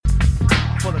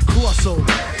crossover.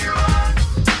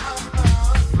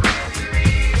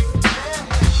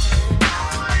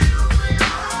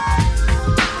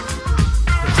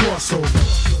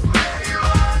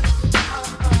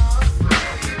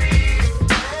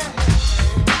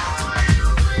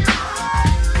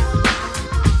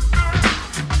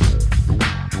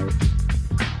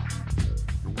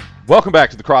 Welcome back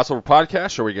to the Crossover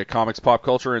Podcast, where we get comics, pop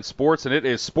culture, and sports, and it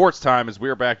is sports time as we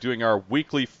are back doing our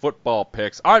weekly football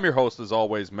picks. I'm your host, as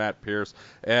always, Matt Pierce.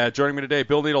 Joining me today,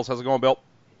 Bill Needles. How's it going, Bill?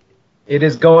 It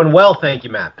is going well, thank you,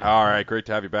 Matt. All right, great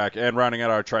to have you back. And rounding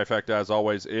out our trifecta, as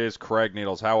always, is Craig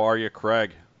Needles. How are you,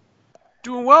 Craig?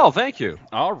 Doing well, thank you.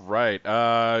 All right.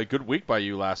 Good week by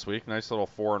you last week. Nice little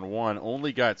 4-1.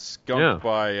 Only got skunked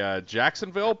by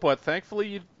Jacksonville, but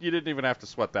thankfully you didn't even have to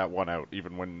sweat that one out,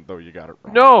 even though you got it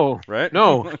wrong. No. Right?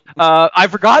 No. I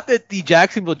forgot that the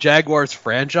Jacksonville Jaguars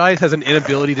franchise has an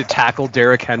inability to tackle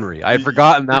Derrick Henry. I had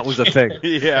forgotten that was a thing.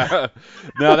 Yeah.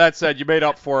 Now, that said, you made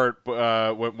up for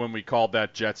it when we called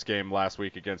that Jets game last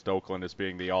week against Oakland as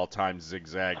being the all-time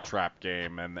zigzag trap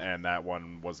game, and that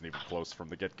one wasn't even close from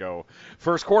the get-go.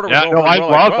 First quarter was over.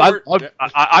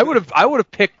 I would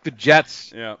have picked the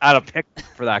Jets out of pick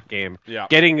for that game. Yeah.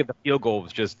 Getting the field goal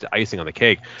was just icing on the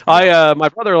cake. My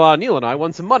brother-in-law Neil and I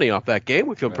won some money off that game.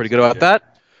 We feel pretty good about that.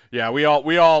 Yeah, I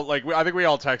think we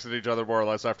all texted each other more or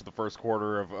less after the first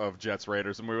quarter of Jets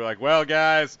Raiders, and we were like, well,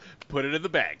 guys, put it in the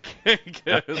bank,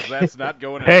 because that's not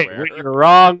going anywhere. Hey, you're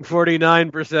wrong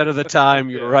 49% of the time.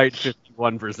 You're right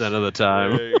 51% of the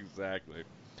time. Exactly.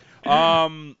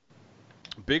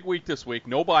 Big week this week,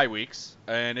 no bye weeks,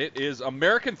 and it is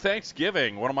American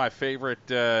Thanksgiving, one of my favorite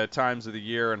times of the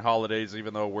year and holidays,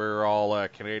 even though we're all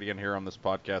Canadian here on this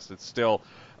podcast. It's still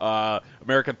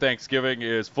American Thanksgiving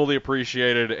is fully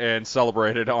appreciated and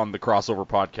celebrated on the Crossover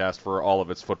Podcast for all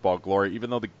of its football glory, even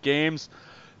though the games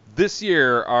this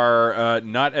year are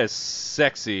not as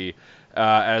sexy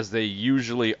as they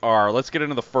usually are. Let's get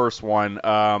into the first one.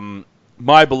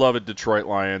 My beloved Detroit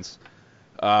Lions.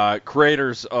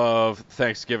 Creators of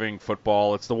Thanksgiving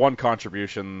football. It's the one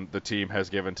contribution the team has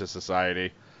given to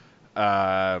society. They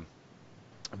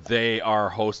are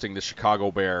hosting the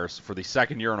Chicago Bears for the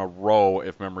second year in a row,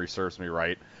 if memory serves me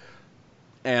right.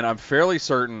 And I'm fairly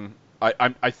certain,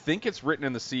 I think it's written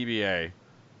in the CBA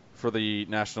for the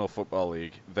National Football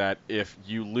League that if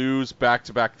you lose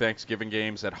back-to-back Thanksgiving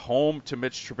games at home to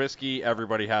Mitch Trubisky,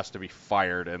 everybody has to be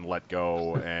fired and let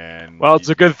go. And well, it's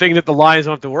a good thing that the Lions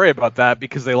don't have to worry about that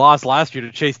because they lost last year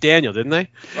to Chase Daniel, didn't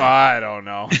they? I don't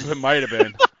know. It might have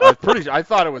been. I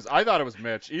thought it was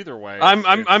Mitch. Either way,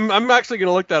 I'm actually going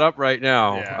to look that up right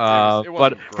now. Yeah,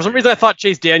 but for some reason, I thought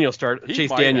Chase Daniel started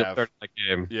that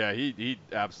game. Yeah, he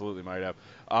absolutely might have.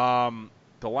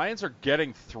 The Lions are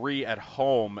getting 3 at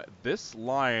home. This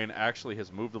line actually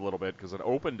has moved a little bit because it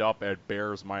opened up at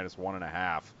Bears minus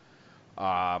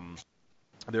 1.5.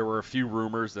 There were a few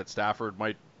rumors that Stafford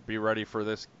might be ready for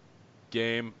this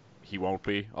game. He won't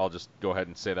be. I'll just go ahead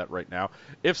and say that right now.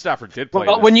 If Stafford did play,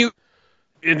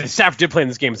 Stafford did play in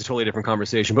this game, it's a totally different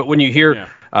conversation. But when you hear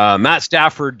Matt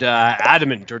Stafford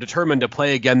adamant or determined to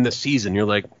play again this season, you're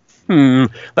like, that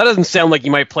doesn't sound like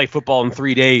you might play football in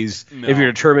 3 days. No. If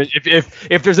you're determined,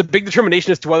 if there's a big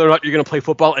determination as to whether or not you're going to play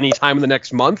football any time in the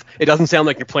next month, it doesn't sound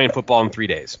like you're playing football in 3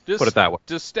 days. Put it that way.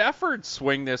 Does Stafford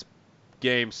swing this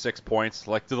game 6 points?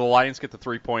 Like, do the Lions get the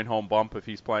 3-point home bump if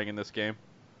he's playing in this game?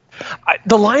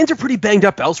 The Lions are pretty banged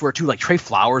up elsewhere too. Like Trey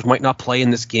Flowers might not play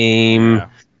in this game. Yeah.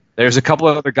 There's a couple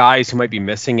of other guys who might be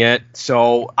missing it.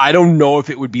 So I don't know if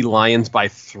it would be Lions by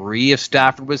 3 if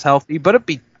Stafford was healthy, but it'd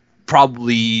be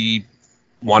probably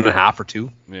 1.5 or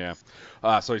 2. Yeah.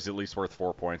 So he's at least worth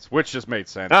 4 points, which just made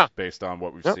sense based on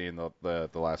what we've seen the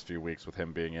last few weeks with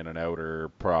him being in and out or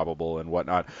probable and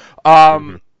whatnot.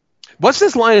 What's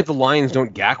this line if the Lions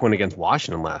don't gack one against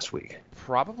Washington last week?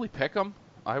 Probably pick them,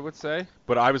 I would say.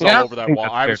 But I was all over that.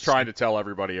 I was trying to tell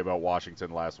everybody about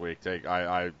Washington last week.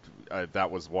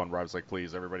 That was one where I was like,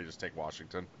 please, everybody just take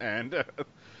Washington. And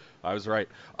I was right.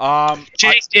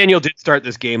 Chase Daniel did start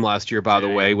this game last year, by the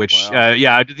way, which,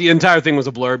 the entire thing was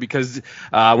a blur because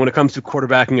when it comes to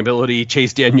quarterbacking ability,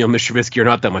 Chase Daniel and Mitch Trubisky are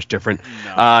not that much different.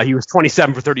 No. He was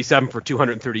 27 for 37 for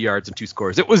 230 yards and 2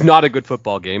 scores. It was not a good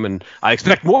football game, and I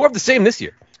expect more of the same this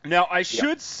year. Now, I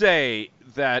should say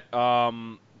that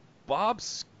Bob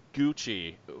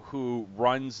Scucci, who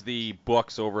runs the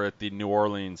books over at the New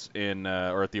Orleans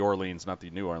or at the Orleans, not the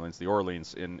New Orleans, the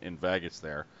Orleans in Vegas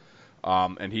there,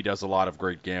 and he does a lot of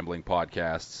great gambling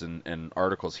podcasts and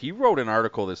articles. He wrote an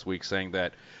article this week saying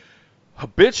that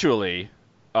habitually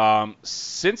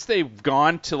Since they've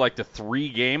gone to like the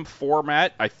 3-game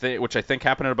format, which I think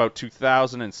happened in about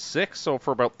 2006, so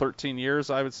for about 13 years,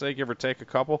 I would say, give or take a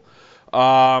couple.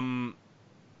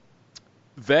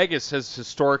 Vegas has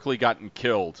historically gotten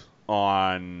killed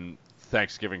on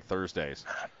Thanksgiving Thursdays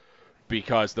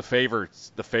because the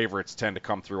favorites tend to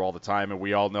come through all the time, and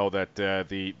we all know that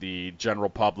the general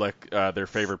public, their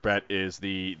favorite bet is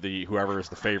the whoever is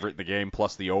the favorite in the game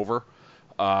plus the over.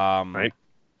 Right.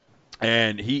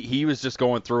 And he was just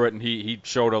going through it, and he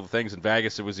showed all the things in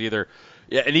Vegas. It was either,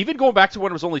 yeah, and even going back to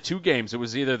when it was only 2 games, it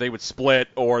was either they would split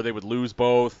or they would lose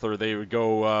both, or they would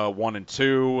go 1 and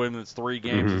 2, and it's 3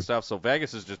 games and stuff. So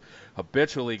Vegas has just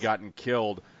habitually gotten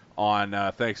killed on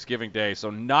Thanksgiving Day.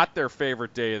 So not their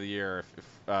favorite day of the year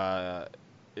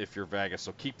if you're Vegas.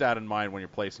 So keep that in mind when you're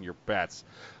placing your bets.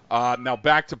 Now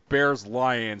back to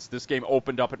Bears-Lions. This game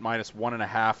opened up at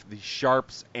 -1.5. The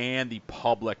Sharps and the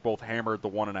public both hammered the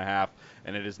 1.5,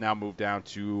 and it has now moved down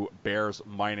to Bears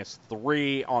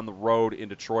 -3 on the road in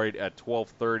Detroit at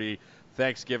 12:30.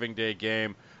 Thanksgiving Day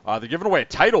game. They're giving away a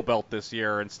title belt this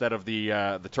year instead of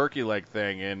the turkey leg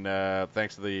thing, and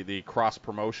thanks to the cross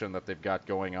promotion that they've got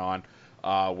going on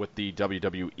with the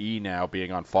WWE now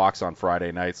being on Fox on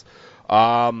Friday nights.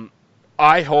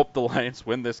 I hope the Lions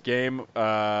win this game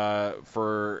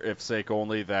for if sake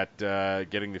only that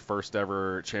getting the first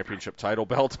ever championship title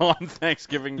belt on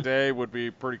Thanksgiving Day would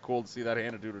be pretty cool to see that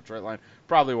handed to Detroit Lions.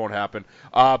 Probably won't happen.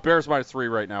 Bears -3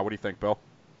 right now. What do you think, Bill?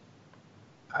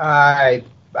 I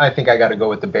think I got to go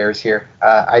with the Bears here.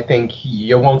 I think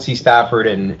you won't see Stafford,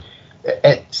 and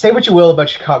say what you will about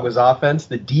Chicago's offense,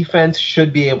 the defense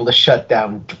should be able to shut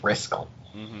down Driscoll.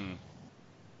 Mm-hmm.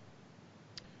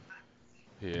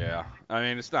 Yeah, I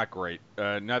mean, it's not great.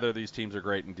 Neither of these teams are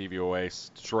great in DVOA.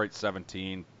 Detroit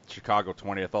 17, Chicago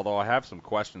 20th, although I have some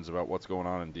questions about what's going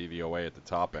on in DVOA at the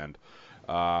top end.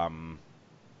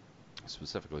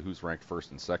 Specifically, who's ranked first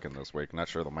and second this week. Not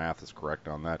sure the math is correct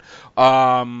on that.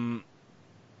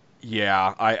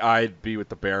 Yeah, I'd be with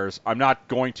the Bears. I'm not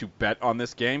going to bet on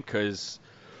this game because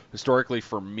historically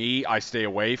for me, I stay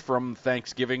away from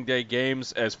Thanksgiving Day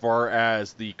games as far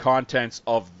as the contents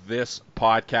of this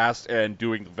podcast and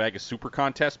doing the Vegas Super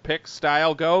Contest pick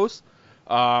style goes.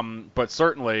 But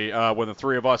certainly when the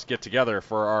three of us get together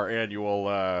for our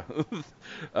annual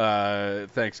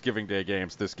Thanksgiving Day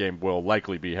games, this game will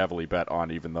likely be heavily bet on,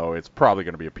 even though it's probably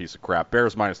going to be a piece of crap.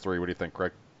 Bears -3. What do you think,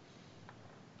 Craig?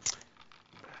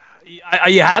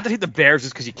 You have to take the Bears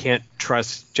just because you can't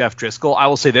trust Jeff Driscoll. I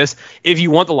will say this. If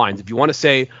you want the lines, if you want to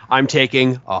say I'm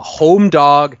taking a home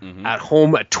dog at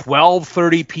home at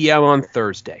 12:30 p.m. on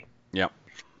Thursday. Yeah.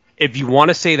 If you want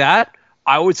to say that,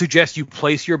 I would suggest you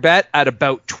place your bet at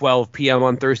about 12 p.m.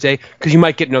 on Thursday because you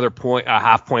might get another point, a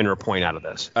half point or a point out of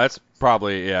this. That's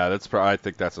probably, yeah. I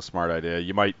think that's a smart idea.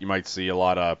 You might see a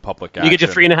lot of public action. You get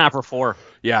your 3.5 or 4.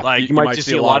 Yeah, like you might just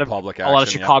see a lot of public action. A lot of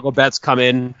Chicago bets come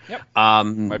in. Yep.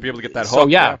 Might be able to get that hook. So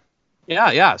yeah.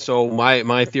 So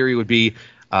my theory would be,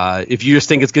 if you just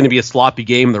think it's going to be a sloppy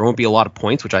game, there won't be a lot of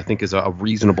points, which I think is a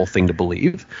reasonable thing to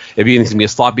believe. If you think it's going to be a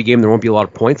sloppy game, there won't be a lot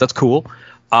of points. That's cool.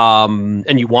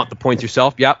 And you want the points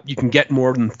yourself, you can get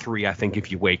more than 3, I think,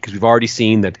 if you wait, because we've already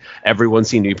seen that everyone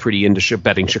seemed to be pretty into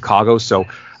betting Chicago. So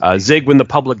zig when the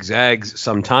public zags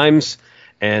sometimes.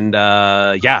 And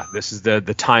this is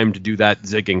the time to do that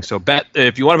zigging. So bet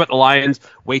if you want to bet the Lions,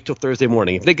 wait till Thursday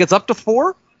morning. If it gets up to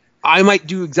 4, I might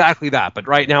do exactly that. But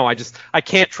right now, I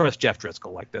can't trust Jeff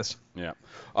Driscoll like this. Yeah.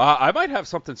 I might have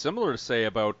something similar to say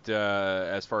about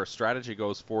as far as strategy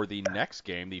goes for the next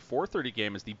game. The 4:30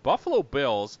 game is the Buffalo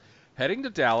Bills heading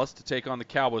to Dallas to take on the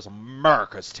Cowboys,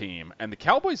 America's team. And the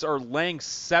Cowboys are laying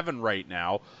 7 right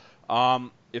now.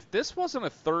 If this wasn't a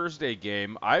Thursday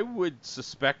game, I would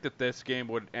suspect that this game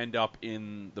would end up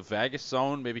in the Vegas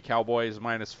zone, maybe Cowboys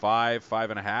 -5,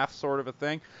 5.5 sort of a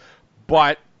thing.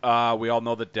 But we all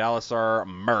know that Dallas are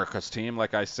America's team,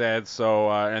 like I said, so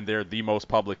and they're the most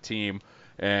public team.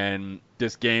 And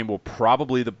this game will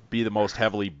probably be the most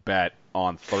heavily bet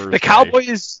on Thursday.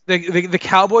 The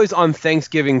Cowboys on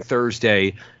Thanksgiving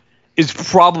Thursday is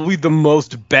probably the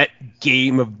most bet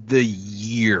game of the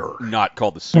year. Not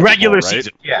called the Super regular Bowl, right?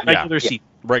 season. Yeah.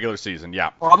 Regular season,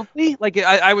 yeah. Probably. Like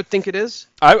I would think it is.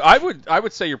 I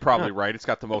would say you're probably right. It's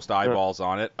got the most eyeballs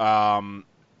on it.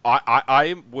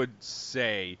 I would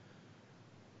say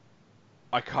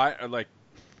I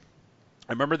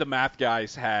remember the math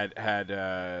guys had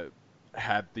their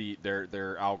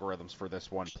algorithms for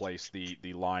this one place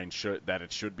the line should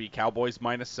be Cowboys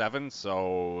 -7,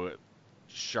 so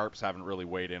sharps haven't really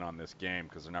weighed in on this game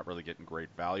because they're not really getting great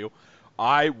value.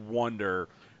 I wonder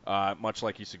much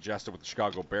like you suggested with the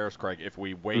Chicago Bears, Craig, if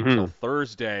we wait till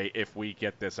Thursday, if we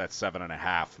get this at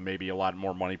 7.5, maybe a lot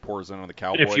more money pours in on the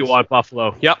Cowboys. If you want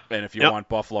Buffalo. Yep. And if you want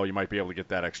Buffalo, you might be able to get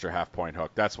that extra half-point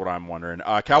hook. That's what I'm wondering.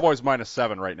 Cowboys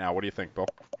 -7 right now. What do you think, Bill?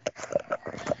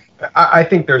 I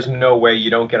think there's no way you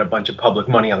don't get a bunch of public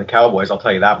money on the Cowboys. I'll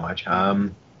tell you that much.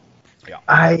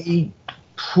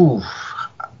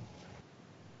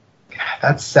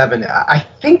 That's 7. I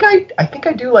think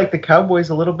I do like the Cowboys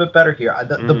a little bit better here.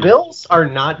 The Bills are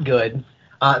not good.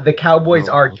 The Cowboys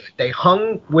are good. They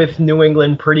hung with New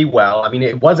England pretty well. I mean,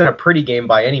 it wasn't a pretty game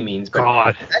by any means,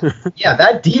 but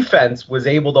that defense was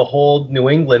able to hold New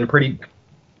England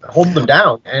hold them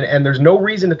down. And there's no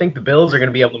reason to think the Bills are going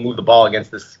to be able to move the ball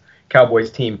against this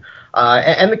Cowboys team.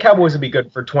 And the Cowboys will be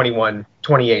good for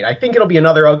 21-28. I think it'll be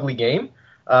another ugly game,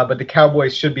 but the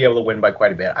Cowboys should be able to win by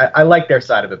quite a bit. I like their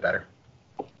side of it better.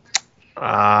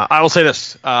 I will say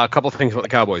this, a couple of things about the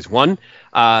Cowboys. One,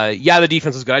 the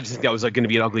defense was good. I just think that was going to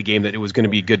be an ugly game, that it was going to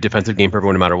be a good defensive game for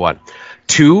everyone no matter what.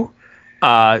 Two,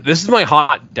 this is my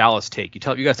hot Dallas take.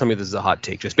 You guys tell me this is a hot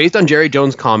take. Just based on Jerry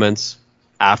Jones' comments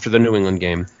after the New England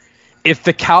game, if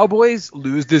the Cowboys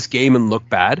lose this game and look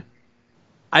bad,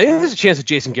 I think there's a chance that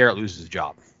Jason Garrett loses his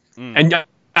job. And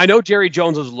I know Jerry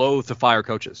Jones was loath to fire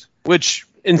coaches, which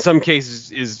in some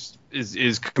cases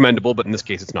is commendable, but in this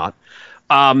case it's not.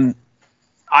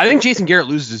 I think Jason Garrett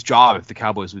loses his job if the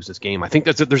Cowboys lose this game. I think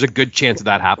there's a good chance of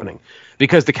that happening,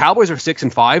 because the Cowboys are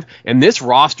 6-5, and this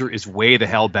roster is way the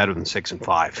hell better than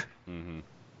 6-5.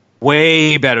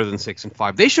 Way better than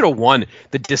 6-5. They should have won.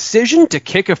 The decision to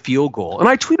kick a field goal, and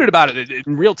I tweeted about it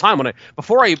in real time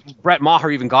before Brett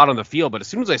Maher even got on the field. But as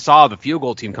soon as I saw the field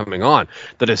goal team coming on,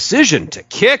 the decision to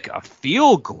kick a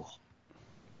field goal.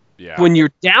 Yeah. When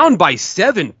you're down by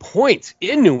 7 points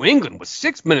in New England with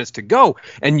 6 minutes to go,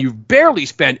 and you've barely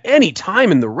spent any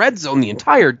time in the red zone the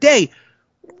entire day,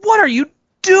 what are you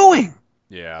doing?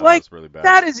 Yeah, that's really bad.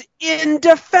 That is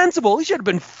indefensible. He should have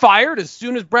been fired as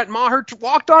soon as Brett Maher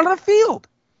walked onto the field.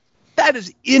 That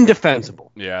is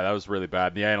indefensible. Yeah, that was really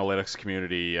bad. The analytics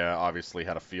community obviously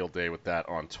had a field day with that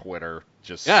on Twitter.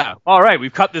 All right,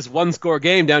 we've cut this one-score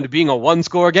game down to being a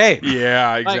one-score game.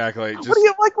 Yeah, exactly.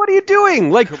 What are you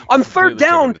doing? On third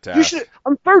down,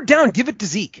 give it to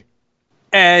Zeke.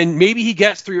 And maybe he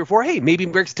gets 3 or 4. Hey, maybe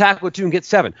he breaks a tackle or 2 and gets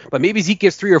 7. But maybe Zeke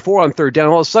gets 3 or 4 on third down.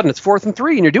 All of a sudden, it's 4th and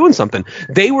 3, and you're doing something.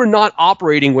 They were not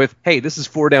operating with, hey, this is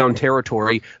 4-down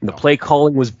territory, and the play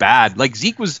calling was bad.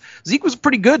 Zeke was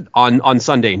pretty good on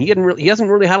Sunday, and he hasn't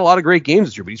really had a lot of great games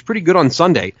this year, but he's pretty good on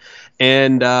Sunday.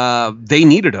 And they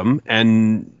needed him,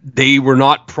 and they were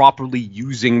not properly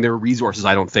using their resources,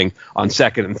 I don't think, on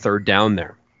second and third down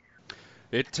there.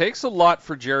 It takes a lot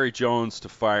for Jerry Jones to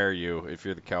fire you if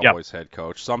you're the Cowboys head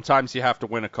coach. Sometimes you have to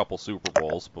win a couple Super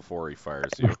Bowls before he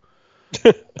fires you.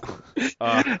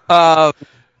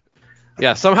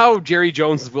 Somehow Jerry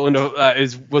Jones was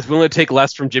willing to take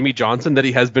less from Jimmy Johnson than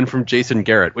he has been from Jason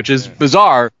Garrett, which is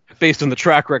bizarre based on the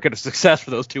track record of success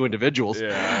for those two individuals. Yeah,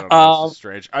 I don't know, this is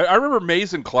strange. I remember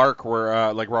Mays and Clark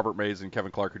were Robert Mays and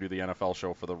Kevin Clark, who do the NFL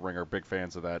show for the Ringer, big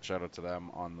fans of that. Shout out to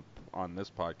them on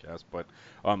this podcast, but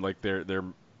they're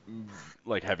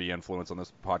heavy influence on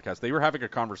this podcast. They were having a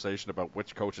conversation about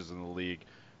which coaches in the league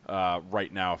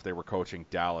right now, if they were coaching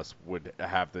Dallas, would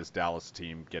have this Dallas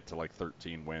team get to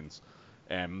 13 wins,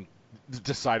 and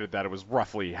decided that it was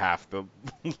roughly half the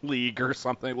league or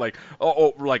something. I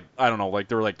don't know,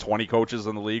 there were 20 coaches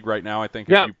in the league right now, I think.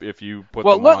 Yeah. If you put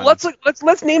them on.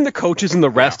 Let's name the coaches in the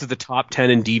rest of the top 10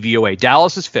 in DVOA.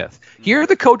 Dallas is 5th. Here are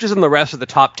the coaches in the rest of the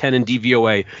top 10 in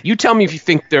DVOA. You tell me if you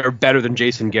think they're better than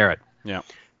Jason Garrett. Yeah.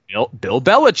 Bill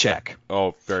Belichick.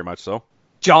 Oh, very much so.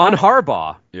 John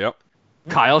Harbaugh. Yep.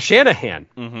 Kyle Shanahan.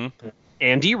 Mm-hmm.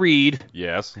 Andy Reid.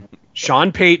 Yes.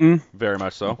 Sean Payton. Very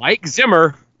much so. Mike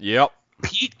Zimmer. Yep.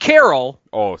 Pete Carroll.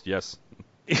 Oh, yes.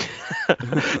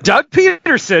 Doug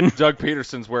Peterson. Doug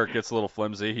Peterson's where it gets a little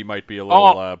flimsy. He might be a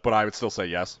little, but I would still say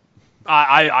yes.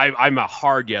 I'm a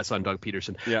hard yes on Doug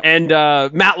Peterson. Yeah. And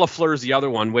Matt LaFleur is the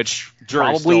other one, which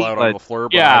jury's probably still out on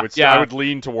LaFleur, but I would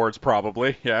lean towards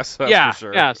probably yes. That's for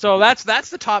sure. Yeah. So that's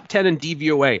the top 10 in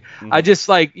DVOA. Mm-hmm. I just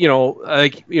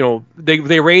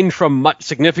they range from much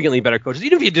significantly better coaches.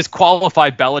 Even if you disqualify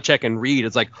Belichick and Reid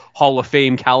as Hall of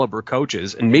Fame caliber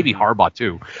coaches, and maybe Harbaugh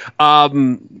too. But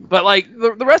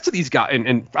the rest of these guys,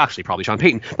 and actually probably Sean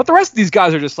Payton, but the rest of these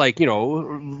guys are just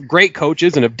great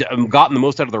coaches and have gotten the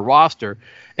most out of their roster.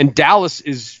 And Dallas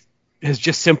has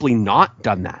just simply not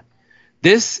done that.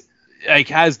 This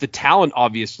has the talent,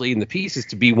 obviously, and the pieces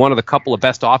to be one of the couple of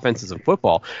best offenses in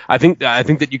football. I think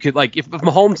that you could if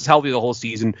Mahomes is healthy the whole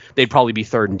season, they'd probably be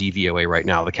 3rd in DVOA right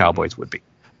now. The Cowboys would be.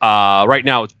 Right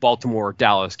now, it's Baltimore,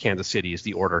 Dallas, Kansas City is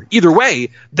the order. Either way,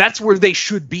 that's where they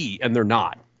should be, and they're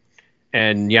not.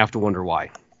 And you have to wonder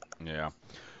why. Yeah.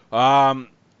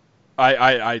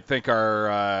 I think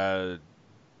our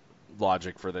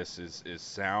logic for this is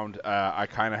sound. I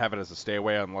kind of have it as a stay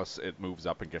away unless it moves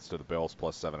up and gets to the Bills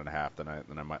plus 7.5.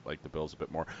 Then I might like the Bills a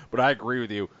bit more. But I agree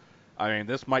with you. I mean,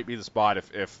 this might be the spot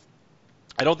if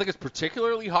I don't think it's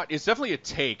particularly hot. It's definitely a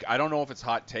take. I don't know if it's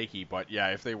hot takey, but yeah,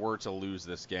 if they were to lose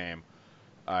this game,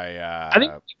 I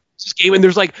think this game, and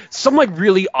there's like some like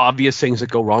really obvious things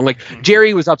that go wrong. Like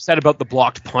Jerry was upset about the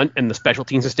blocked punt and the special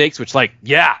teams mistakes, which like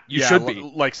you should be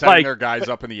like setting their guys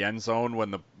up in the end zone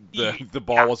when the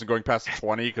ball wasn't going past the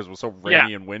 20 because it was so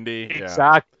rainy and windy.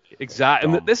 Exactly.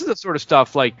 And this is the sort of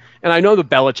stuff like, and I know the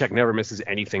Belichick never misses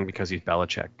anything because he's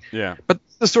Belichick. Yeah. But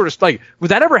the sort of like,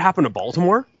 would that ever happen to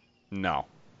Baltimore? No.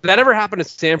 Did that ever happen to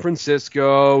San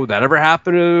Francisco? Would that ever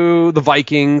happen to the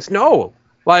Vikings? No.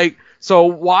 Like, so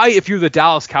why, if you're the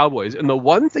Dallas Cowboys, and the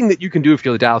one thing that you can do if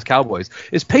you're the Dallas Cowboys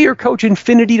is pay your coach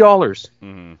infinity dollars.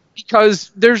 Mm-hmm.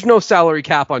 Because there's no salary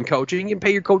cap on coaching. You can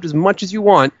pay your coach as much as you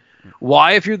want.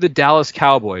 Why, if you're the Dallas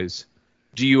Cowboys,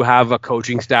 do you have a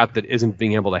coaching staff that isn't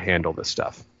being able to handle this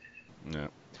stuff? Yeah.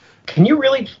 Can you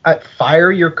really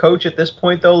fire your coach at this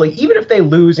point, though? Like, even if they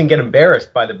lose and get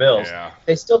embarrassed by the Bills,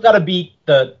 they still got to beat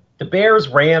the Bears,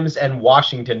 Rams, and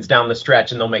Washington's down the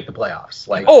stretch, and they'll make the playoffs.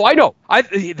 Like, oh, I know. I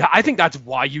think that's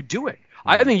why you do it.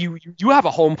 I think you have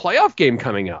a home playoff game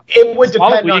coming up. It would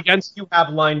depend on who you have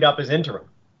lined up as interim.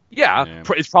 Yeah.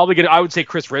 It's probably going to, I would say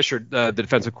Chris Richard, the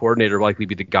defensive coordinator, will likely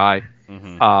be the guy.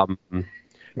 Mm-hmm.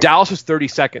 Dallas was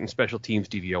 32nd in special teams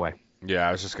DVOA. Yeah,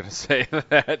 I was just gonna say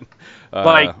that.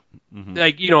 Like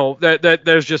you know, that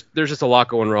there's just a lot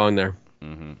going wrong there.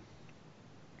 Mm-hmm.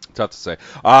 Tough to say.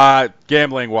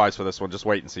 Gambling wise for this one, just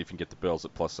wait and see if you can get the Bills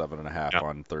at plus 7.5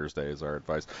 on Thursday is our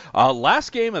advice.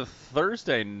 Last game of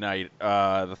Thursday night,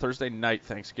 the Thursday night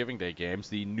Thanksgiving Day games.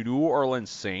 The New Orleans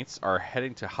Saints are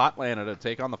heading to Hotlanta to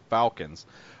take on the Falcons.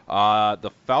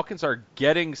 The Falcons are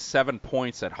getting 7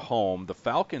 points at home. The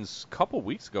Falcons a couple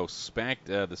weeks ago spanked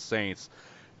the Saints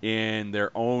in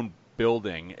their own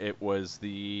building. It was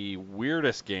the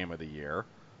weirdest game of the year,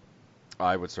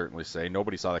 I would certainly say.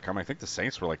 Nobody saw that coming. I think the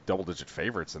Saints were like double-digit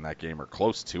favorites in that game or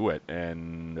close to it,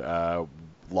 and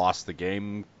lost the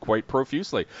game quite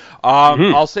profusely.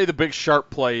 I'll say the big sharp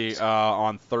play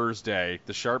on Thursday.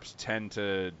 The Sharps tend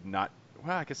to not.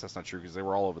 Well, I guess that's not true because they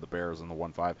were all over the Bears in the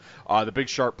 1-5. The big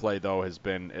sharp play, though, has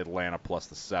been Atlanta plus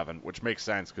the 7, which makes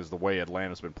sense because the way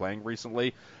Atlanta's been playing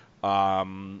recently,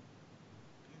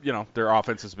 you know, their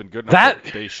offense has been good enough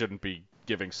that they shouldn't be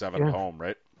giving 7 at home,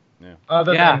 right? Yeah.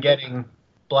 Other than getting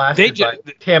blasted by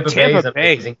Tampa Bay's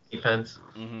amazing defense.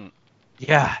 Mm-hmm.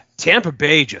 Yeah, Tampa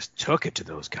Bay just took it to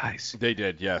those guys. They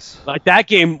did, yes. Like that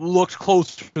game looked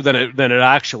closer than it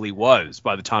actually was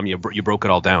by the time you broke it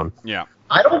all down. Yeah.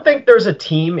 I don't think there's a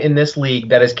team in this league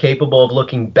that is capable of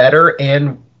looking better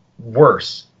and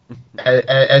worse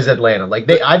as Atlanta. Like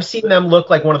I've seen them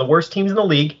look like one of the worst teams in the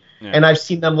league. Yeah. And I've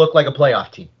seen them look like a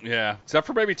playoff team. Yeah, except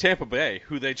for maybe Tampa Bay,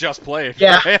 who they just played.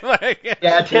 Yeah,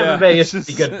 Tampa Bay is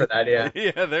pretty good for that, yeah.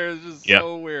 Yeah, they're just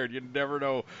so weird. You never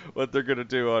know what they're going to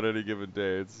do on any given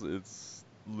day. It's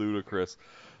ludicrous.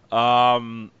 I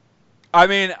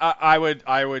mean,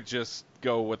 I would just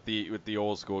go with the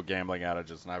old school gambling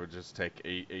adages, and I would just take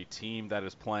a team that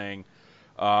is playing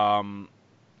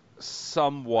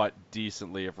somewhat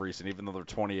decently of recent, even though they're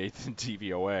 28th in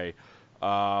DVOA.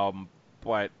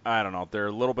 But I don't know. They're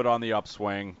a little bit on the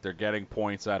upswing. They're getting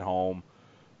points at home.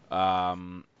 I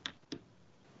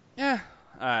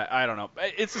don't know.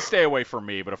 It's a stay away for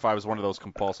me, but if I was one of those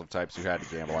compulsive types who had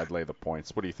to gamble, I'd lay the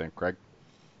points. What do you think, Craig?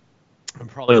 I'm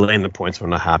probably laying the points, but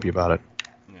I'm not happy about it.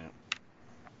 Yeah.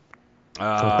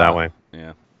 That way.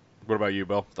 Yeah. What about you,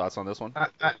 Bill? Thoughts on this one?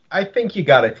 I think you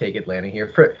got to take Atlanta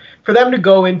here. For them to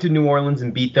go into New Orleans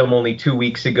and beat them only 2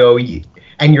 weeks ago,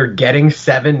 and you're getting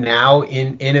 7 now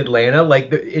in Atlanta,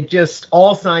 like it just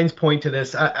all signs point to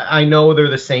this. I know they're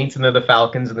the Saints and they're the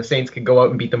Falcons, and the Saints could go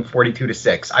out and beat them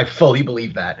 42-6. I fully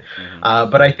believe that. Mm-hmm.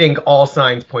 But I think all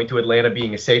signs point to Atlanta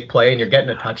being a safe play, and you're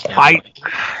getting a touchdown.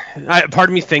 Part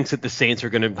of me thinks that the Saints are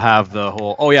going to have the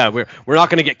whole, we're not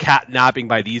going to get catnapping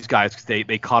by these guys because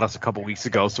they caught us a couple weeks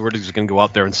ago, so we're just going to go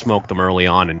out there and smoke them early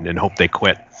on and hope they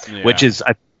quit, which is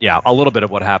a little bit of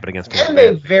what happened against Tampa. And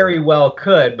they very well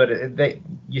could, but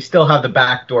you still have the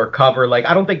backdoor cover. Like,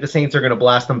 I don't think the Saints are going to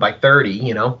blast them by 30,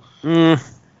 you know?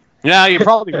 Yeah, you're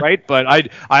probably right, but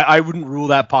I wouldn't rule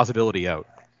that possibility out.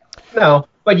 No,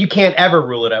 but you can't ever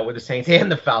rule it out with the Saints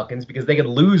and the Falcons because they could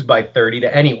lose by 30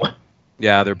 to anyone.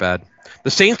 Yeah, they're bad.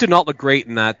 The Saints did not look great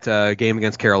in that game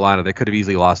against Carolina. They could have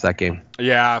easily lost that game.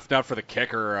 Yeah, if not for the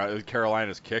kicker,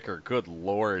 Carolina's kicker. Good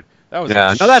Lord. That was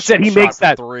that's it. He makes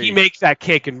that. Three. He makes that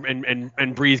kick,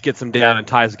 and Breeze gets them down and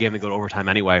ties the game. They go to overtime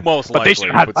anyway. Most but likely, they should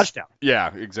have had a touchdown.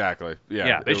 Yeah, exactly.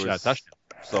 Yeah, they should have had a touchdown.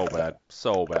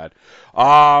 So bad.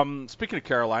 Speaking of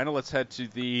Carolina, let's head to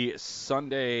the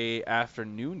Sunday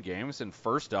afternoon games. And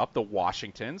first up, the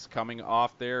Washingtons coming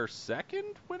off their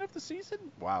second win of the season.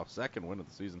 Wow, second win of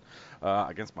the season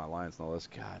against my Lions, no less.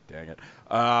 God dang it.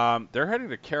 They're heading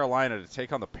to Carolina to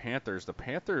take on the Panthers. The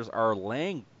Panthers are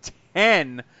laying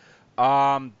 10.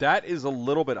 That is a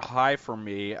little bit high for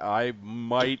me.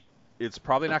 It's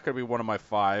probably not going to be one of my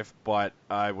 5, but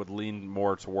I would lean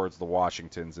more towards the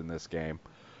Washingtons in this game.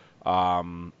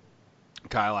 Kyle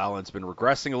Allen's been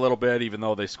regressing a little bit, even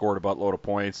though they scored a buttload of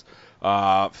points.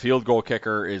 Field goal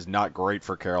kicker is not great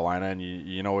for Carolina, and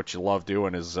you know what you love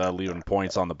doing is leaving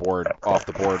points on the board, off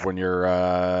the board when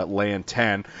you're laying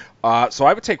 10. So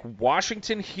I would take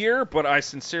Washington here, but I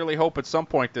sincerely hope at some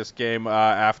point this game,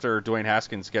 after Dwayne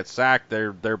Haskins gets sacked,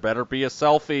 there better be a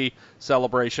selfie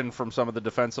celebration from some of the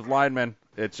defensive linemen.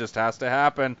 It just has to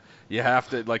happen. You have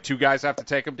to, two guys have to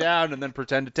take him down and then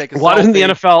pretend to take a selfie. Why doesn't the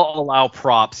NFL allow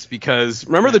props? Because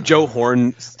remember the Joe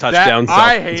Horn touchdown?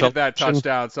 I hated that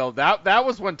touchdown. So that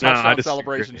was when touchdown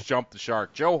celebrations jumped the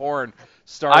shark. Joe Horn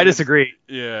started. I disagree.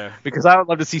 Yeah. Because I would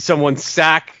love to see someone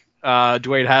sack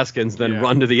Dwayne Haskins, then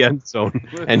run to the end zone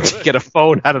and get a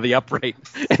phone out of the upright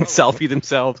and selfie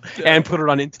themselves and put it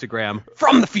on Instagram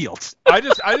from the field. I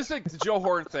just think the Joe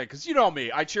Horn thing, because you know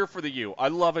me, I cheer for the U. I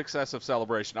love excessive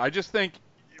celebration. I just think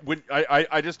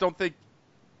I just don't think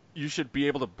you should be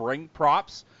able to bring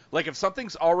props. Like if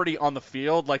something's already on the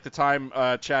field, like the time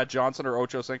Chad Johnson or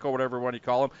Ocho Cinco, whatever one you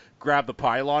call him, grabbed the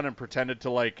pylon and pretended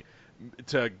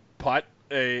to putt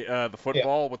the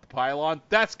football with the pylon.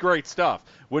 That's great stuff.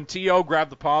 When T.O.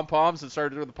 grabbed the pom-poms and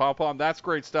started doing the pom-pom, that's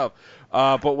great stuff.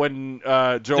 But when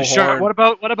Joe Horn...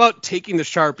 What about taking the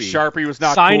Sharpie? Sharpie was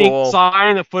not cool.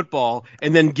 Signing the football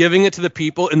and then giving it to the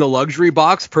people in the luxury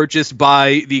box purchased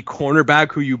by the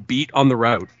cornerback who you beat on the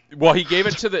route. Well, he gave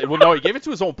it to he gave it to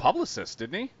his own publicist,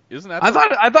 didn't he? Isn't that?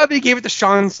 I thought he gave it to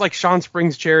Sean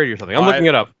Springs charity or something. I'm looking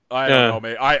it up. I don't know,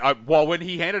 mate. Well, when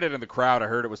he handed it in the crowd, I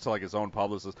heard it was to his own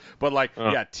publicist. But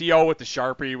T.O. with the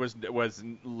Sharpie was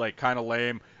kind of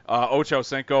lame. Ocho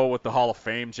Cinco with the Hall of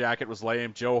Fame jacket was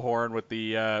lame. Joe Horn with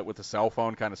the cell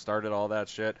phone kind of started all that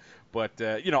shit. But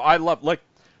I love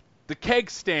the keg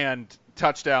stand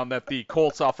touchdown that the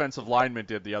Colts offensive lineman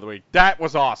did the other week. That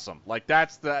was awesome.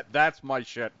 That's my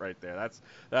shit right there.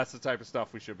 That's the type of stuff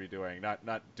we should be doing,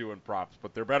 not doing props.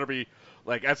 But there better be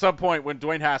at some point when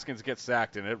Dwayne Haskins gets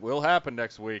sacked, and it will happen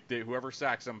next week, whoever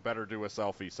sacks him better do a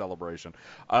selfie celebration.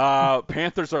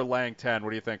 Panthers are laying 10. What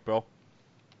do you think, Bill?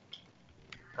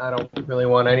 I don't really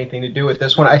want anything to do with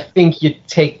this one. I think you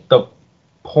take the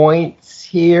points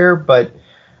here, but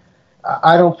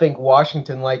I don't think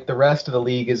Washington, like the rest of the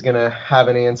league, is going to have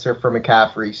an answer for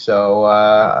McCaffrey.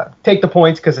 So take the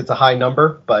points because it's a high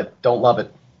number, but don't love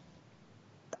it.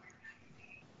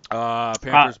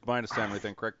 Panthers minus 10, what do you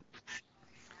think, Craig?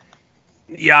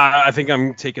 Yeah, I think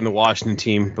I'm taking the Washington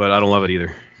team, but I don't love it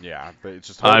either. Yeah, but it's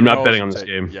just I'm not betting on this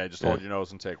game. Yeah, just hold your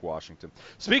nose and take Washington.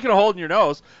 Speaking of holding your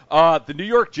nose, the New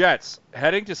York Jets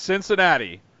heading to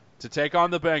Cincinnati to take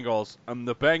on the Bengals.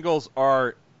 The Bengals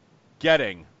are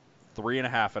getting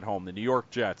 3.5 at home. The New York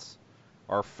Jets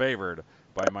are favored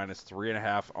by minus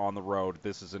 3.5 on the road.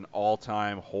 This is an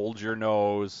all-time hold your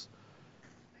nose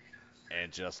and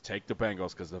just take the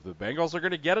Bengals, because if the Bengals are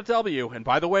going to get a W, and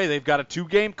by the way, they've got a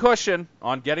 2-game cushion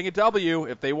on getting a W.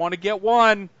 If they want to get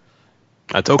one,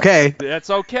 that's okay. That's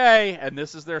okay, and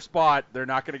this is their spot. They're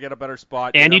not going to get a better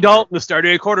spot. Andy Dalton, the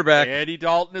starting quarterback. Andy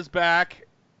Dalton is back.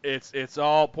 It's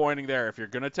all pointing there. If you're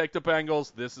going to take the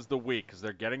Bengals, this is the week, because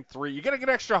they're getting 3. You get an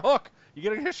extra hook. You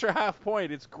get an extra half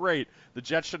point. It's great. The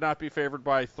Jets should not be favored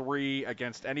by 3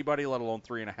 against anybody, let alone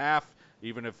 3.5,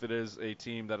 even if it is a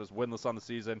team that is winless on the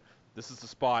season. This is the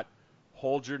spot.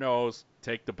 Hold your nose.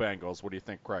 Take the Bengals. What do you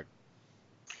think, Craig?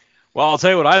 Well, I'll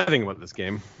tell you what I think about this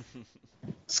game.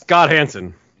 Scott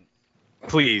Hansen,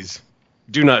 please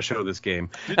do not show this game.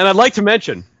 And I'd like to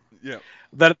mention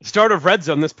that at the start of Red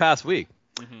Zone this past week,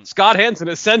 Scott Hansen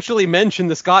essentially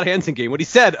mentioned the Scott Hansen game. What he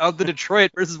said of the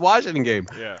Detroit versus Washington game.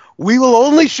 Yeah. We will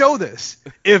only show this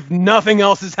if nothing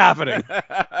else is happening.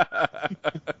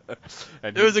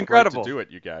 And it was incredible. To do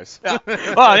it, you guys. Yeah.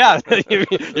 Well, yeah,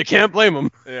 you can't blame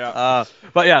him. Yeah.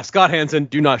 But yeah, Scott Hansen,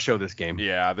 do not show this game.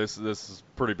 Yeah, this is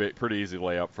pretty easy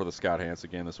layup for the Scott Hansen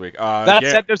game this week. That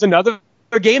said, there's another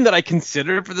game that I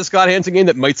considered for the Scott Hansen game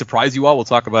that might surprise you all. We'll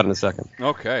talk about in a second.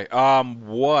 Okay.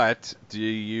 What do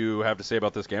you have to say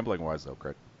about this gambling-wise, though,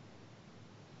 Craig?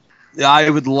 I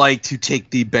would like to take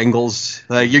the Bengals.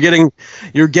 You're getting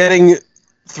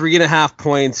 3.5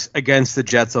 points against the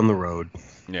Jets on the road.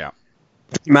 Yeah.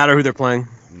 Does it matter who they're playing?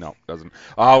 No, doesn't.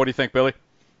 What do you think, Billy?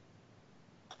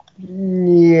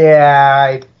 Yeah,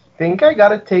 I think I got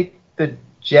to take the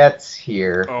Jets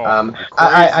here.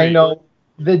 I know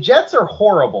the Jets are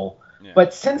horrible,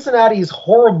 but Cincinnati's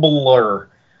horribler.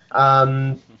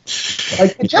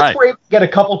 Like the Jets were able to get a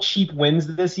couple cheap wins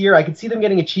this year. I could see them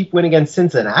getting a cheap win against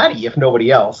Cincinnati if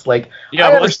nobody else. Let's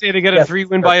say they get a free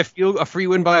win by a field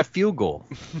goal.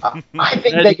 I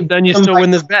think then you still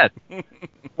win this bet.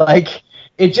 Like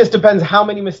it just depends how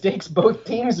many mistakes both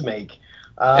teams make.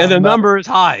 And the number is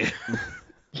high.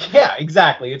 Yeah,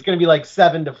 exactly. It's going to be like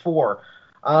 7-4.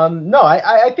 No,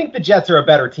 I think the Jets are a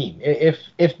better team. If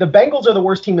the Bengals are the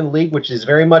worst team in the league, which is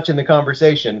very much in the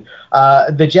conversation,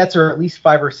 the Jets are at least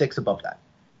 5 or 6 above that.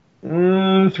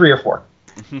 3 or 4.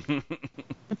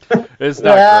 It's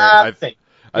not great.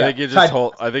 I think you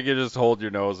just hold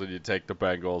your nose and you take the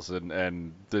Bengals,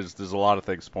 and there's a lot of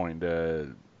things pointing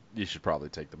to you should probably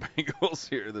take the Bengals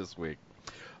here this week.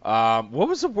 What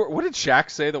did Shaq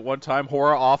say that one time?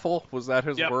 Horror awful? Was that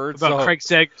his word? About Craig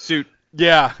Sager suit.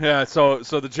 Yeah. So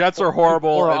the Jets are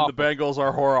horrible and the Bengals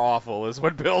are horror awful is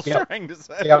what Bill's trying to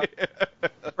say. Yep.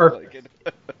 Perfect.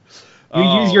 You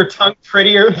use your tongue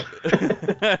prettier.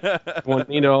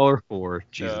 $20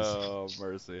 Jesus. Oh,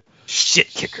 mercy. Shit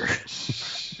kicker.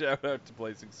 Shout out to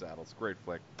Blazing Saddles. Great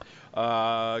flick.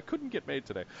 Couldn't get made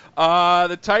today.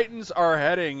 The Titans are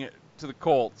heading to the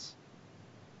Colts.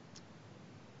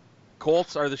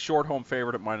 Colts are the short home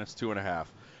favorite at -2.5.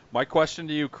 My question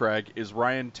to you, Craig, is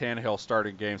Ryan Tannehill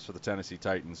starting games for the Tennessee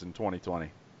Titans in 2020?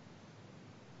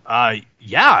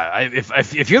 Yeah.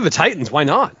 If you're the Titans, why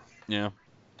not? Yeah.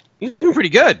 He's been pretty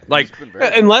good.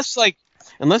 Unless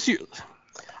you,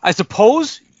 I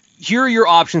suppose here are your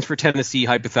options for Tennessee.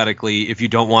 Hypothetically, if you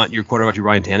don't want your quarterback to be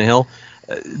Ryan Tannehill,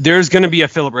 there's going to be a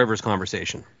Phillip Rivers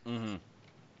conversation. Mm-hmm.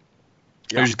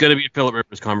 There's going to be a Phillip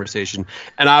Rivers conversation,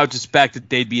 and I would suspect that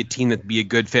they'd be a team that'd be a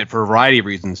good fit for a variety of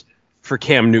reasons for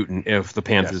Cam Newton if the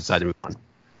Panthers decide to move on.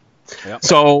 Yep.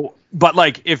 So, but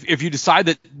if you decide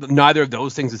that neither of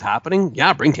those things is happening,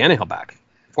 bring Tannehill back,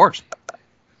 of course.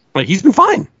 He's been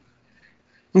fine.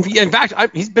 In fact,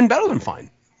 he's been better than fine.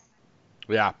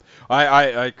 Yeah,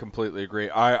 I completely agree.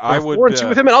 I would 4-2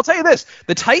 with him, and I'll tell you this: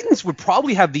 the Titans would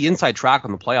probably have the inside track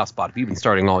on the playoff spot if he'd been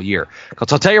starting all year.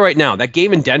 Because I'll tell you right now, that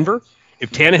game in Denver,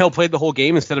 if Tannehill played the whole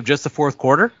game instead of just the fourth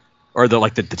quarter, or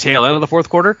the tail end of the fourth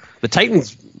quarter, the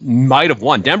Titans might have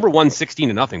won. Denver won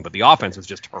 16-0, but the offense was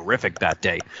just horrific that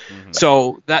day. Mm-hmm.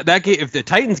 So that game, if the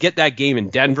Titans get that game in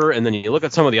Denver, and then you look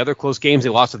at some of the other close games they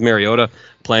lost with Mariota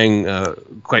playing,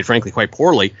 quite frankly, quite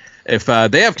poorly. If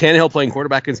they have Tannehill playing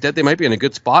quarterback instead, they might be in a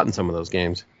good spot in some of those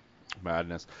games.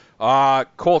 Madness.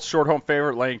 Colts short home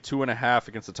favorite laying 2.5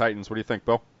 against the Titans. What do you think,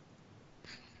 Bill?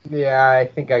 Yeah, I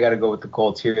think I got to go with the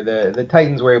Colts here. The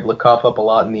Titans were able to cough up a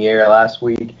lot in the air last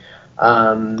week.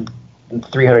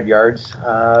 300 yards.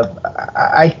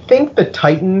 I think the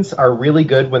Titans are really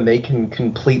good when they can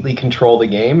completely control the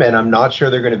game, and I'm not sure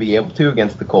they're going to be able to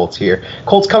against the Colts here.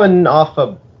 Colts coming off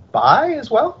a bye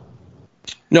as well?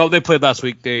 No, they played last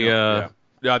week. They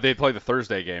they played the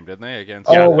Thursday game, didn't they? Against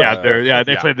they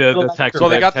played the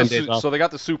Texans. So they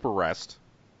got the super rest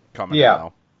coming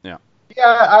now. Yeah,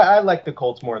 I like the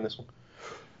Colts more in this one.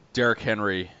 Derrick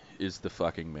Henry is the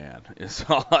fucking man, is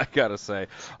all I gotta say.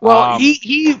 Well,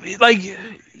 he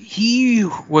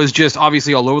was just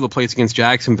obviously all over the place against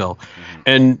Jacksonville. Mm-hmm.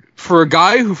 And for a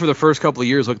guy who for the first couple of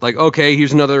years looked like, okay,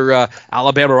 here's another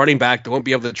Alabama running back that won't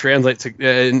be able to translate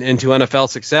into NFL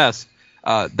success,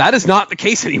 that is not the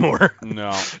case anymore.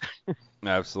 No.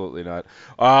 Absolutely not.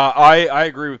 I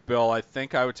agree with Bill. I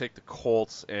think I would take the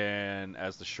Colts and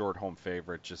as the short home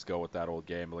favorite, just go with that old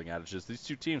gambling adage. These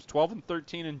two teams,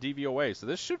 12-13 in DVOA, so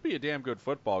this should be a damn good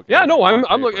football game. Yeah, no, I'm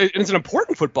looking. It's an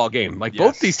important football game.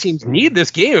 Both these teams need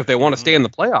this game if they want to stay in the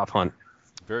playoff hunt.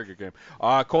 Very good game.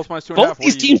 Colts -2.5. Both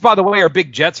these teams, by the way, are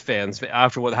big Jets fans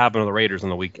after what happened to the Raiders on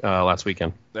the last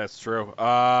weekend. That's true.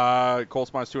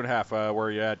 Colts -2.5. Where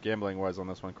are you at gambling wise on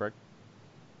this one, Craig?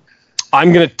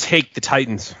 I'm going to take the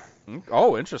Titans.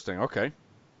 Oh, interesting. Okay.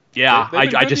 Yeah, they've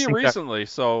been I good just to you recently.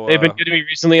 So they've been good to me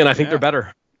recently, and I think they're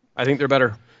better.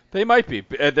 They might be.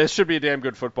 This should be a damn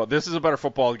good football. This is a better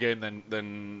football game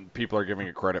than people are giving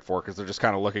it credit for, because they're just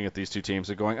kind of looking at these two teams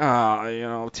and going,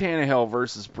 Tannehill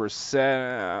versus Brissett.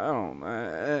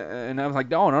 And I'm like,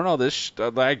 no.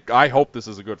 I hope this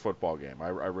is a good football game. I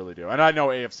really do. And I know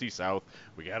AFC South,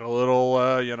 we get a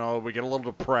little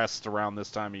depressed around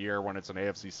this time of year when it's an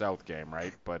AFC South game,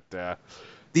 right? But the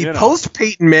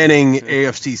post-Peyton Manning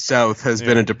AFC South has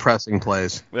been a depressing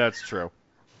place. That's true.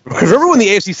 Because remember when the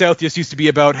AFC South just used to be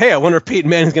about, hey, I wonder if Peyton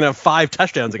Manning's going to have 5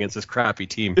 touchdowns against this crappy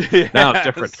team. Now it's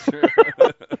different.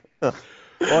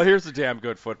 Well, here's a damn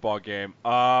good football game.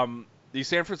 The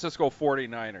San Francisco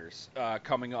 49ers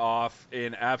coming off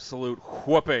an absolute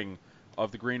whooping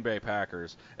of the Green Bay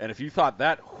Packers. And if you thought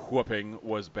that whooping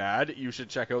was bad, you should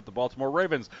check out the Baltimore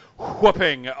Ravens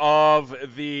whooping of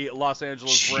the Los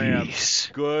Angeles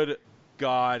Rams. Good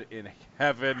God in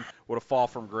heaven. What a fall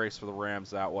from grace for the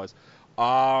Rams that was.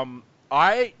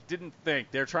 I didn't think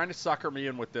they're trying to sucker me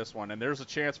in with this one, and there's a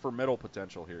chance for middle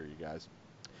potential here, you guys,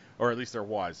 or at least there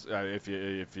was if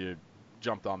you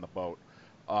jumped on the boat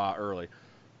early.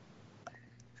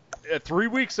 3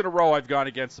 weeks in a row, I've gone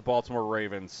against the Baltimore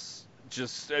Ravens.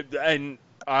 And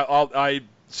I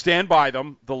stand by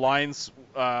them. The lines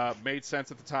made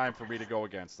sense at the time for me to go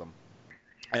against them.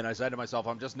 And I said to myself,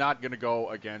 I'm just not going to go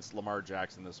against Lamar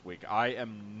Jackson this week. I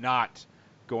am not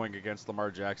going against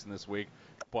Lamar Jackson this week,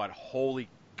 but holy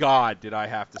God, did I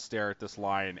have to stare at this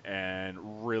line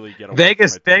and really get away from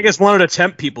it. Vegas wanted to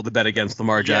tempt people to bet against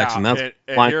Lamar Jackson. That's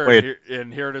here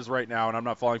it is right now, and I'm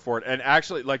not falling for it. And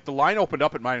actually, the line opened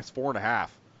up at -4.5,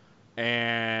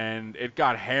 and it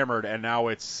got hammered, and now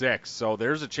it's 6. So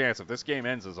there's a chance if this game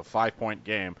ends as a 5-point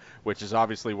game, which is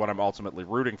obviously what I'm ultimately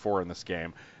rooting for in this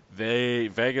game,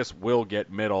 Vegas will get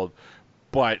middled.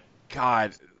 But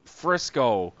God,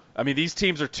 Frisco. I mean, these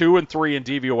teams are 2 and 3 in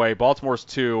DVOA. Baltimore's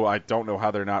 2. I don't know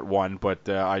how they're not 1, but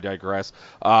I digress.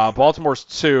 Baltimore's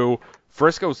 2.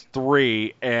 Frisco's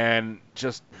 3, and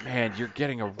just, man, you're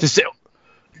getting a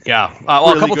yeah.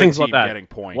 Really a couple things about that. Getting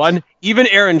points. One, even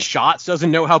Aaron Schatz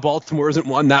doesn't know how Baltimore isn't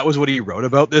 1. That was what he wrote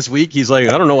about this week. He's like,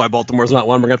 I don't know why Baltimore's not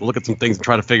 1. We're going to have to look at some things and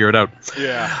try to figure it out.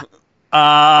 Yeah.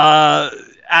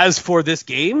 As for this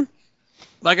game,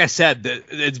 like I said,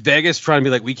 it's Vegas trying to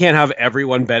be like, we can't have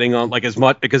everyone betting on as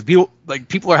much, because people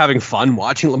are having fun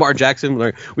watching Lamar Jackson.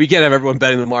 We can't have everyone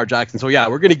betting Lamar Jackson. So yeah,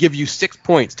 we're going to give you 6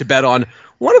 points to bet on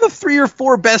one of the 3 or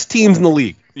 4 best teams in the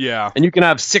league. Yeah, and you can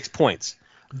have 6 points.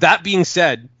 That being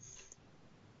said,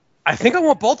 I think I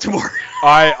want Baltimore.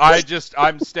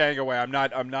 I'm staying away. I'm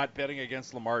not betting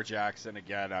against Lamar Jackson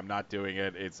again. I'm not doing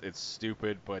it. It's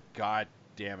stupid, but God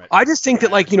damn it. I just think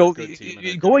that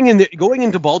going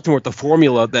into Baltimore with the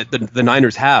formula that the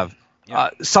Niners have,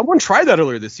 someone tried that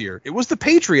earlier this year. It was the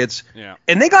Patriots,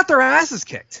 and they got their asses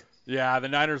kicked. Yeah, the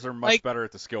Niners are much better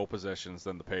at the skill positions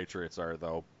than the Patriots are,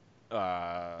 though.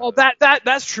 Well,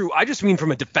 that's true. I just mean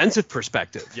from a defensive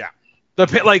perspective. Yeah.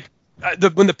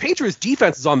 When the Patriots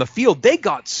defense is on the field, they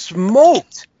got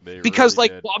smoked. Because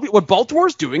what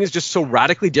Baltimore's doing is just so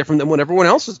radically different than what everyone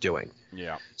else is doing.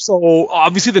 Yeah. So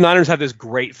obviously the Niners have this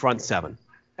great front seven,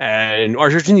 or I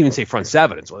shouldn't even say front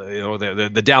seven. It's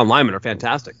the down linemen are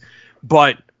fantastic,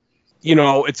 but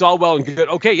it's all well and good.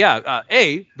 Okay, yeah.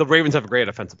 A, the Ravens have a great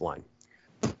offensive line.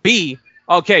 B,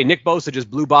 okay, Nick Bosa just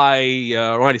blew by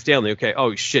Ronnie Stanley. Okay,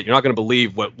 oh shit, you're not going to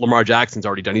believe what Lamar Jackson's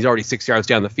already done. He's already 6 yards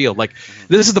down the field.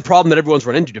 This is the problem that everyone's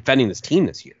run into defending this team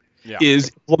this year. Yeah.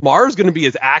 Is Lamar's going to be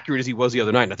as accurate as he was the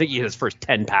other night. And I think he hit his first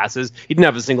 10 passes. He didn't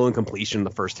have a single incompletion in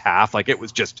the first half. It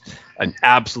was just an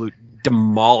absolute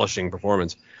demolishing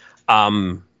performance.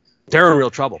 They're in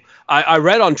real trouble. I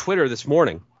read on Twitter this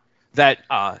morning that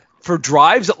for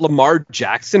drives that Lamar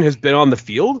Jackson has been on the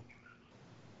field,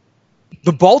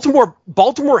 the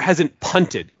Baltimore hasn't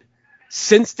punted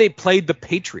since they played the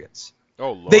Patriots.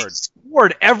 Oh, Lord. They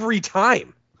scored every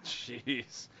time.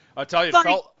 Jeez. I tell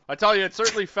you, it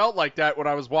certainly felt like that when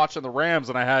I was watching the Rams,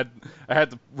 and I had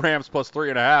the Rams plus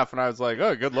 3.5, and I was like,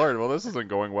 oh, good Lord, well, this isn't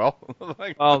going well.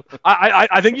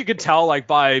 I think you could tell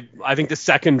by the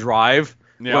second drive.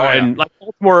 Yeah, and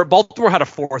Baltimore had a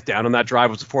 4th down on that drive.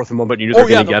 It was the 4th moment. You knew they were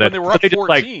going to get it. When they were up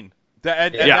 14.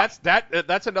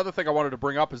 That's another thing I wanted to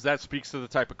bring up, is that speaks to the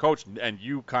type of coach, and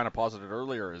you kind of posited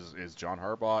earlier, is John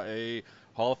Harbaugh a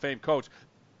Hall of Fame coach?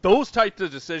 Those types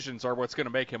of decisions are what's going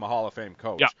to make him a Hall of Fame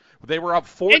coach. Yeah. They were up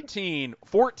 14,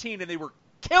 and they were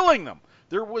killing them.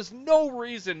 There was no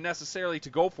reason necessarily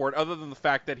to go for it other than the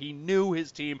fact that he knew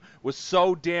his team was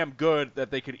so damn good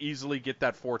that they could easily get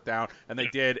that 4th down, and they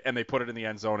did, and they put it in the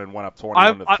end zone and went up 21-3.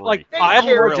 I have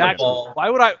Lamar Jackson.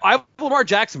 I have Lamar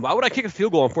Jackson. Why would I kick a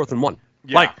field goal on 4th and 1?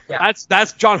 Yeah.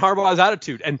 That's John Harbaugh's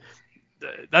attitude. And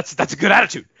that's a good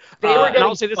attitude. They were and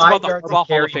I'll say this about the Harbaugh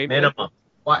Hall of Fame minimum.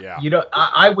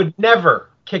 I would never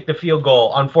kick the field goal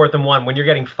on 4th and 1 when you're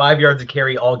getting 5 yards of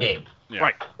carry all game. Yeah.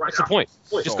 Right. That's the point.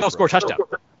 Just go score a touchdown.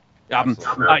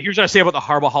 Here's what I say about the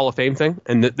Harbaugh Hall of Fame thing,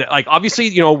 and like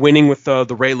obviously, winning with the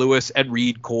Ray Lewis, Ed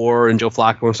Reed core, and Joe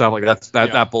Flacco and stuff like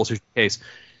that bolsters the case.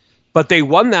 But they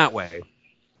won that way,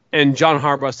 and John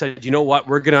Harbaugh said, "You know what?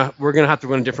 We're gonna have to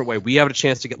win a different way. We have a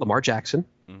chance to get Lamar Jackson,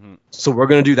 so we're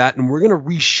gonna do that, and we're gonna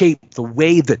reshape the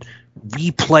way that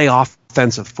we play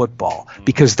offensive football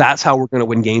because that's how we're gonna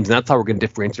win games, and that's how we're gonna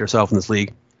differentiate ourselves in this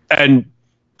league." And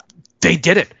they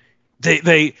did it.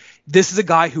 This is a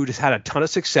guy who just had a ton of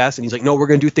success, and he's like, no, we're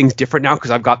going to do things different now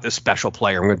because I've got this special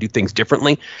player. I'm going to do things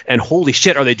differently. And holy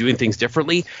shit, are they doing things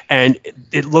differently? And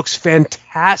it looks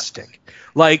fantastic.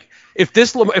 Like,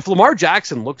 if Lamar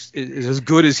Jackson is as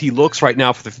good as he looks right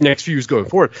now for the next few years going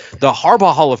forward, the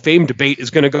Harbaugh Hall of Fame debate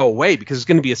is going to go away because it's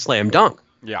going to be a slam dunk.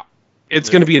 Yeah. It's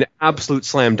going to be an absolute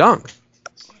slam dunk.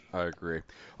 I agree.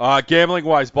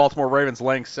 Gambling-wise, Baltimore Ravens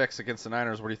laying 6 against the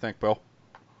Niners. What do you think, Bill?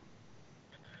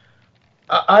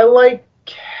 I like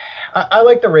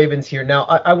the Ravens here. Now,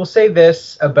 I will say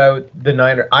this about the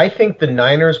Niners. I think the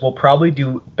Niners will probably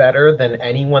do better than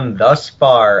anyone thus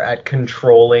far at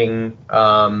controlling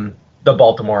the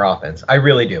Baltimore offense. I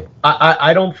really do.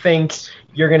 I don't think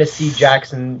you're going to see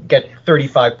Jackson get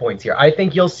 35 points here. I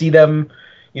think you'll see them,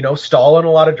 stall on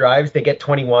a lot of drives. They get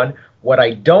 21. What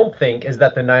I don't think is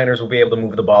that the Niners will be able to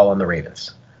move the ball on the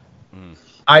Ravens.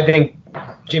 I think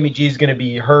Jimmy G is going to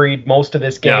be hurried most of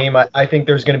this game. Yeah. I think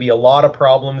there's going to be a lot of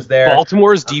problems there.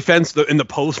 Baltimore's defense in the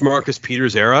post-Marcus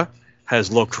Peters era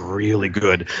has looked really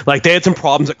good. Like, they had some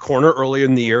problems at corner early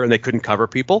in the year, and they couldn't cover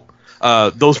people.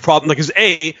 Those problems, like,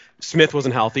 because Smith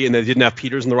wasn't healthy, and they didn't have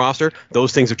Peters in the roster.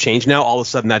 Those things have changed now. All of a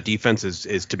sudden, that defense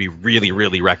is to be really,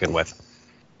 really reckoned with.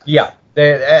 Yeah,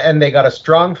 they got a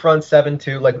strong front seven,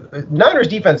 too. Like, Niners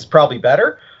defense is probably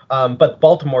better. But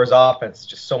Baltimore's offense is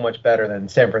just so much better than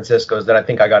San Francisco's that I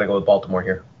think I got to go with Baltimore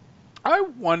here. I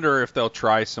wonder if they'll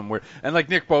try somewhere. And, like,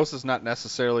 Nick Bosa's not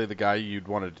necessarily the guy you'd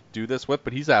want to do this with,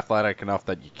 but he's athletic enough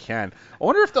that you can. I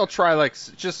wonder if they'll try, like,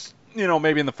 just,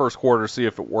 maybe in the first quarter, see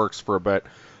if it works for a bit.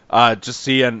 Just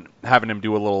having him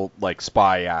do a little, like,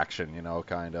 spy action,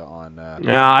 kind of on...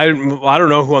 I don't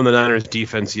know who on the Niners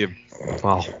defense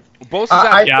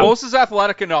Bosa's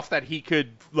athletic enough that he could,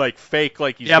 like, fake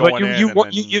like he's going in.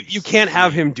 But you can't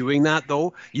have him doing that,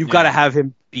 though. You've got to have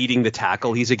him beating the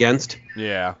tackle he's against.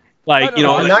 Yeah. Like, the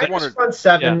Niners front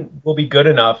seven will be good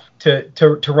enough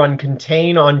to run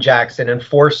contain on Jackson and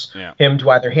force him to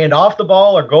either hand off the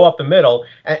ball or go up the middle,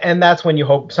 and that's when you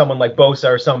hope someone like Bosa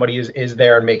or somebody is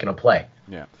there and making a play.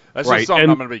 Yeah. That's just something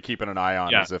I'm going to be keeping an eye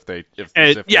on, is if they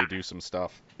do some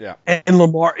stuff. Yeah. And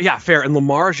Lamar, fair. And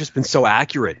Lamar has just been so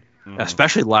accurate,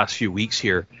 especially the last few weeks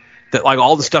here, that, like,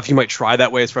 all the stuff you might try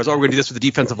that way as far as, we're going to do this with the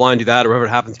defensive line, do that, or whatever it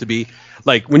happens to be.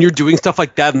 Like, when you're doing stuff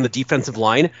like that in the defensive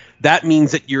line, that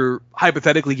means that you're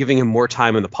hypothetically giving him more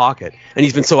time in the pocket. And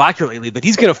he's been so accurate lately that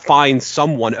he's going to find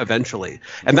someone eventually.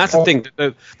 And that's the thing.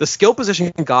 The skill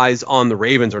position guys on the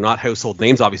Ravens are not household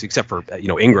names, obviously, except for,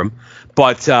 Ingram.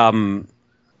 But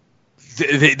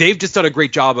they've just done a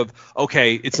great job of,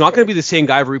 okay, it's not going to be the same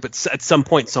guy every week, but at some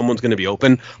point someone's going to be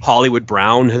open. Hollywood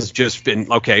Brown has just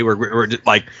been, okay, we're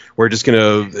just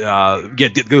going to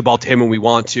get the ball to him when we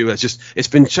want to. It's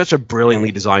been such a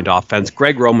brilliantly designed offense.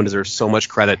 Greg Roman deserves so much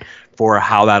credit for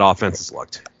how that offense has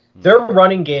looked. Their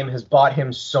running game has bought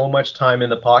him so much time in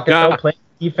the pocket. Yeah. Playing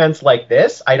defense like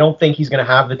this, I don't think he's going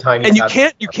to have the time. And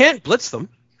you can't blitz them,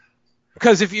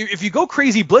 because if you go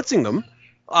crazy blitzing them,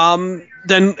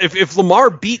 then if Lamar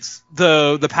beats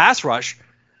the pass rush,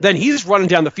 then he's running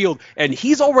down the field, and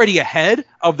he's already ahead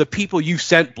of the people you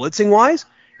sent blitzing wise.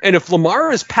 And if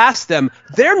Lamar is past them,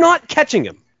 they're not catching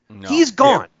him. No. He's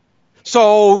gone. Yeah.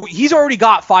 So he's already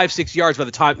got 5-6 yards by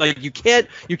the time. Like, you can't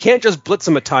just blitz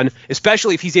him a ton,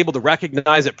 especially if he's able to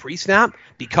recognize it pre-snap,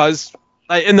 because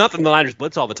and not that the Niners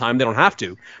blitz all the time, they don't have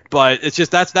to, but it's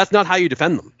just that's not how you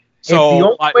defend them.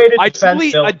 So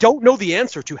I don't know the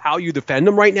answer to how you defend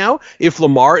him right now if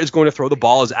Lamar is going to throw the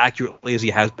ball as accurately as he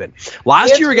has been.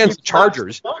 Last year against the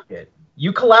Chargers,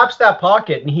 you collapse that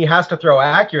pocket and he has to throw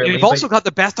accurately. You've also got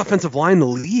the best offensive line in the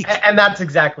league. And that's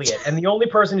exactly it. And the only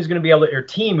person who's going to be able to, or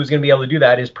team who's going to be able to do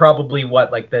that is probably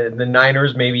the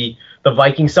Niners, maybe the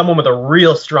Vikings, someone with a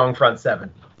real strong front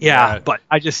seven. Yeah, but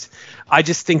I just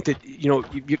think that, you're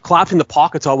collapsing the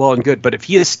pocket's all well and good, but if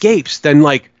he escapes, then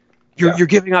you're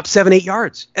giving up 7-8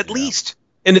 yards at least.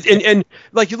 And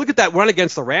like, you look at that run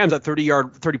against the Rams, that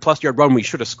 30+ yard run we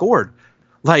should have scored.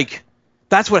 Like,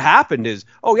 That's what happened is,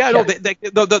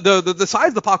 the sides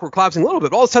of the pocket were collapsing a little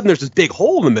bit. All of a sudden, there's this big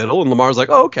hole in the middle, and Lamar's like,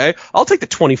 oh, okay, I'll take the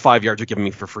 25 yards you're giving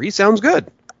me for free. Sounds good.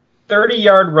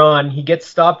 30-yard run. He gets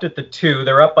stopped at the 2.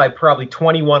 They're up by probably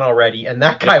 21 already, and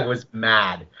that guy was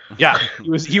mad. Yeah, he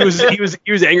was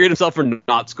angry at himself for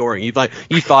not scoring. He thought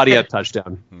he had a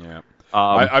touchdown. Yeah.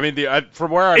 I mean,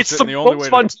 from where I'm it's sitting, the only most way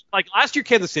fun. Like last year,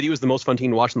 Kansas City was the most fun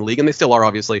team to watch in the league, and they still are,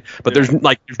 obviously. But there's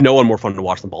no one more fun to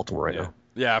watch than Baltimore right now.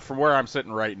 Yeah, from where I'm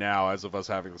sitting right now, as of us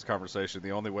having this conversation,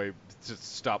 the only way to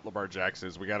stop Lamar Jackson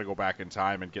is we got to go back in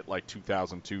time and get like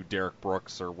 2002 Derek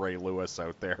Brooks or Ray Lewis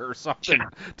out there or something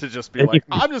to just be like,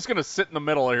 I'm just gonna sit in the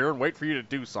middle here and wait for you to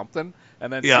do something,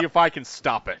 and then see if I can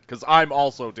stop it, because I'm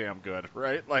also damn good,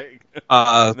 right? Like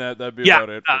that'd be about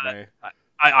it for me.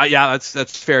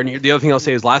 That's fair. And the other thing I'll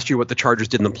say is last year what the Chargers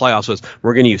did in the playoffs was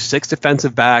we're going to use 6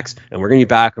 defensive backs, and we're going to be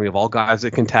back, and we have all guys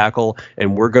that can tackle,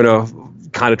 and we're going to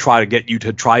kind of try to get you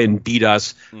to try and beat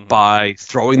us by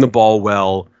throwing the ball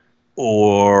well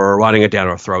or running it down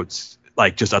our throats,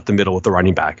 like just up the middle with the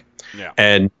running back. Yeah.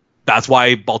 And that's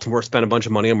why Baltimore spent a bunch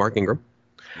of money on Mark Ingram.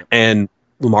 Yep. And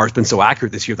Lamar's been so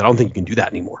accurate this year that I don't think you can do that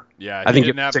anymore. Yeah, I think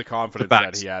he didn't have the confidence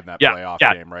that he had in that playoff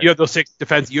game, right? You have those 6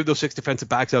 defensive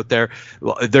backs out there.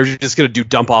 Well, they're just going to do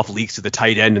dump off leaks to the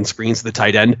tight end and screens to the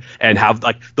tight end, and have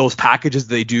like those packages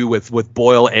they do with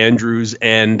Boyle, Andrews,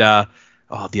 and the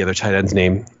other tight end's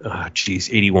name,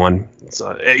 81.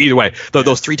 So, either way,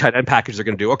 those 3 tight end packages are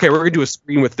going to do. Okay, we're going to do a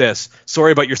screen with this.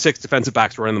 Sorry about your 6 defensive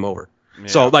backs, running them over. Yeah.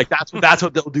 So like that's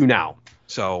what they'll do now.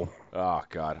 So. Oh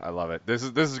God, I love it. This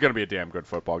is going to be a damn good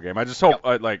football game. I just hope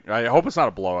I hope it's not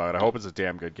a blowout. I hope it's a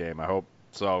damn good game. I hope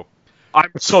so.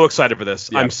 I'm so excited for this.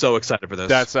 Yeah. I'm so excited for this.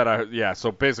 That said,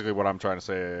 so basically what I'm trying to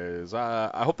say is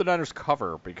I hope the Niners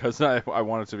cover, because I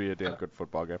want it to be a damn good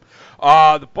football game.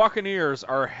 The Buccaneers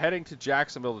are heading to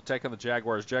Jacksonville to take on the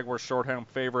Jaguars. Jaguars shorthand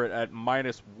favorite at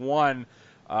 -1.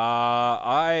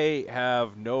 I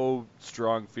have no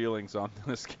strong feelings on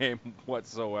this game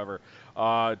whatsoever.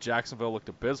 Jacksonville looked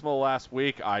abysmal last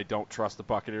week. I don't trust the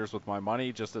Buccaneers with my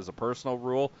money, just as a personal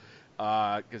rule,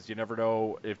 because you never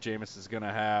know if Jameis is going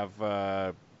to have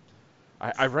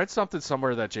I read something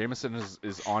somewhere that Jameson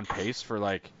is on pace for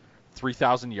like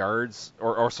 3,000 yards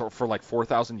or so for like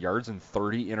 4,000 yards and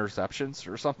 30 interceptions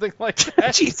or something like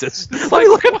that. Jesus. Let me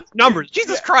look at the numbers.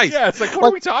 Jesus Christ. Yeah, it's like, what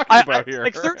are we talking about here?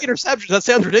 Like 30 interceptions. That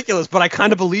sounds ridiculous, but I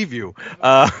kind of believe you.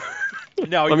 No,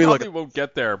 he probably won't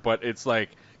get there, but it's like,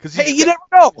 hey, you never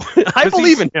know. I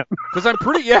believe in him. Because I'm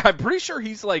pretty sure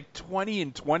he's like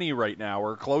 20-20 right now,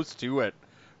 or close to it.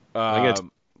 Because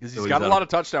he's got a lot of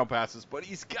touchdown passes, but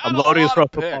he's got a lot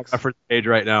of picks. For the page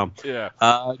right now. Yeah.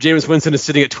 Jameis Winston is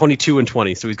sitting at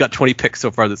 22-20, so he's got 20 picks so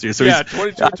far this year. So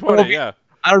 22-20. Yeah.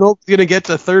 I don't know if he's gonna get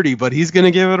to 30, but he's gonna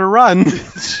give it a run.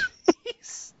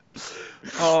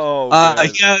 Oh,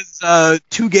 he has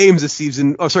 2 games this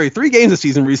season. Oh, sorry, 3 games this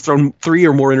season where he's thrown 3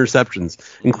 or more interceptions,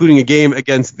 including a game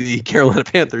against the Carolina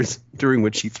Panthers, during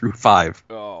which he threw 5.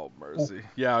 Oh, mercy.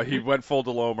 Yeah, he went full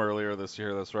Delhomme earlier this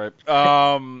year. That's right.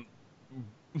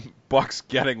 Bucks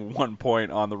getting 1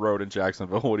 point on the road in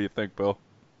Jacksonville. What do you think, Bill?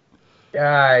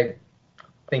 I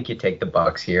think you take the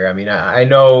Bucks here. I mean, I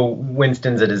know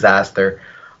Winston's a disaster.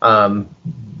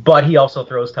 But he also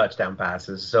throws touchdown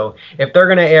passes. So if they're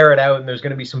going to air it out and there's going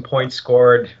to be some points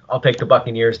scored, I'll take the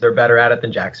Buccaneers. They're better at it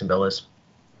than Jacksonville is.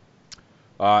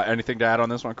 Anything to add on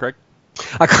this one, Craig?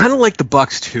 I kind of like the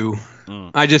Bucks too.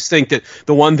 I just think that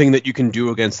the one thing that you can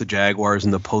do against the Jaguars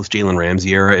in the post-Jalen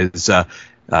Ramsey era is, and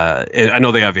I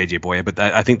know they have A.J. Boye, but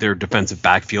I think their defensive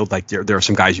backfield, like there are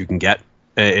some guys you can get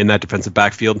in that defensive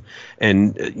backfield,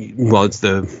 and it's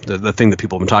the thing that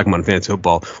people have been talking about in fantasy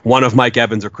football. One of Mike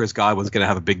Evans or Chris Godwin's going to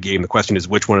have a big game. The question is,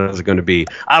 which one is it going to be?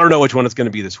 I don't know which one it's going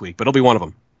to be this week, but it'll be one of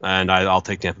them, and I'll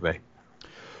take Tampa Bay.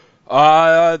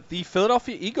 The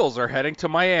Philadelphia Eagles are heading to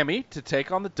Miami to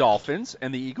take on the Dolphins,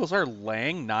 and the Eagles are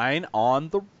laying 9 on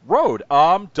the road.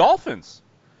 Dolphins.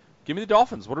 Give me the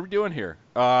Dolphins. What are we doing here?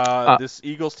 This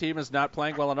Eagles team is not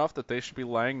playing well enough that they should be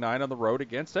laying 9 on the road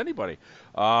against anybody.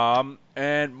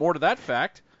 And more to that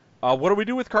fact, what do we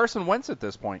do with Carson Wentz at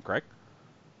this point, Craig?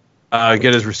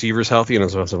 Get his receivers healthy and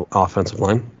his offensive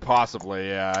line. Possibly,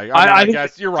 yeah. I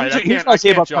guess you're right. I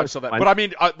can't judge that. But I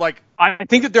mean, I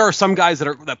think that there are some guys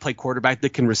that play quarterback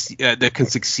that can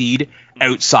succeed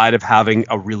outside of having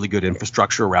a really good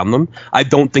infrastructure around them. I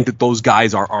don't think that those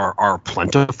guys are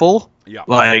plentiful. Yeah.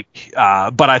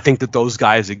 But I think that those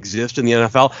guys exist in the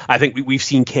NFL. I think we've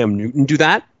seen Cam Newton do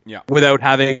that. Yeah. Without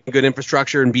having good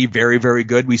infrastructure and be very, very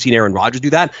good. We've seen Aaron Rodgers do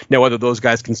that. Now, whether those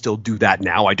guys can still do that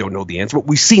now, I don't know the answer, but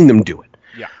we've seen them do it.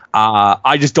 Yeah.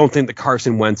 I just don't think that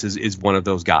Carson Wentz is one of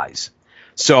those guys.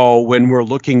 So when we're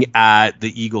looking at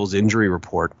the Eagles injury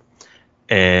report,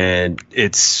 and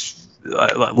it's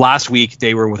last week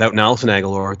they were without Nelson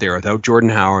Aguilar, they were without Jordan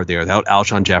Howard, they were without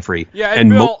Alshon Jeffrey. Yeah, and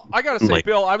Bill, I gotta say,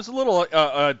 Bill, I was a little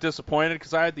disappointed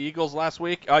because I had the Eagles last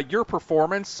week. Your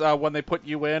performance when they put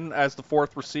you in as the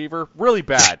fourth receiver, really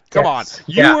bad. Come on,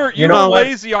 you were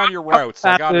lazy on your routes.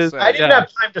 I gotta say, I didn't have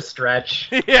time to stretch.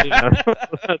 Yeah.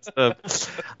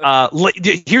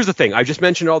 Here's the thing: I just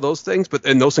mentioned all those things,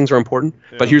 and those things are important.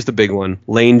 Yeah. But here's the big one: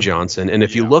 Lane Johnson. And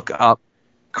if you look up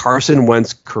Carson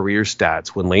Wentz career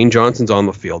stats when Lane Johnson's on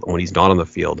the field and when he's not on the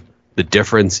field, the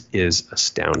difference is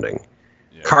astounding.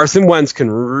 Yeah. Carson Wentz can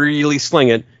really sling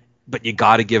it, but you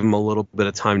got to give him a little bit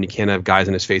of time. And you can't have guys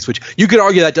in his face, which you could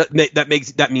argue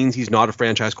that means he's not a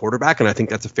franchise quarterback, and I think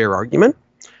that's a fair argument.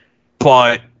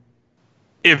 But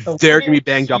if they're going to be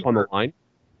banged up on the line,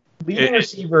 leading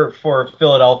receiver for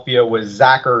Philadelphia was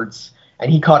Zach Ertz,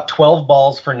 and he caught 12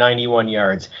 balls for 91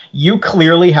 yards. You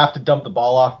clearly have to dump the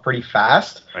ball off pretty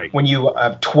fast when you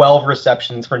have 12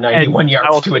 receptions for 91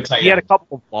 yards to a tight end. He had a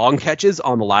couple of long catches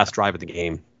on the last drive of the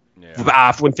game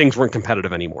when things weren't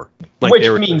competitive anymore. Which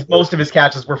means most of his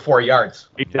catches were 4 yards.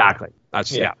 Exactly.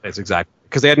 That's exactly.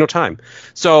 Because they had no time.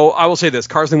 So I will say this.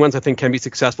 Carson Wentz, I think, can be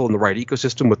successful in the right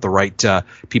ecosystem with the right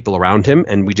people around him.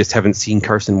 And we just haven't seen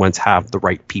Carson Wentz have the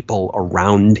right people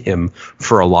around him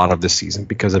for a lot of this season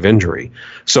because of injury.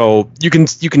 So you can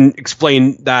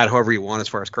explain that however you want as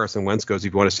far as Carson Wentz goes.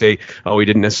 If you want to say, oh, he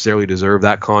didn't necessarily deserve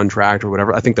that contract or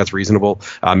whatever, I think that's reasonable.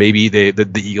 Maybe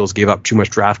the Eagles gave up too mumuch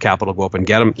draft capital to go up and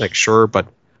get him. Sure, but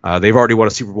they've already won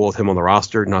a Super Bowl with him on the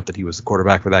roster. Not that he was the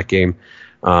quarterback for that game.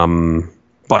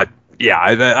 But yeah,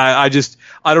 I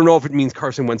don't know if it means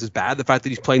Carson Wentz is bad. The fact that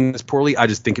he's playing this poorly, I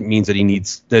just think it means that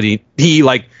he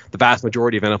like the vast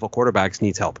majority of NFL quarterbacks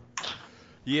needs help.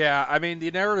 Yeah, I mean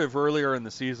the narrative earlier in the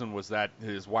season was that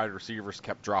his wide receivers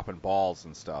kept dropping balls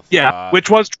and stuff. Yeah, which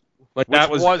was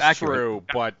true,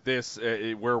 but we're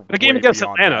the game against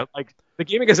Atlanta. The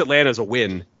game against Atlanta is a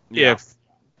win if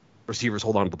receivers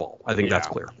hold on to the ball. I think that's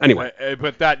clear. Anyway,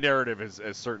 but that narrative has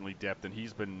certainly dipped, and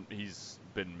he's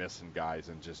been missing guys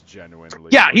and just genuinely.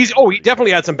 Yeah, he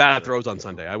definitely had some bad throws on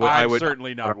Sunday. I'm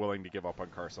certainly not willing to give up on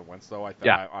Carson Wentz, though.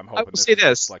 I'm hoping I will say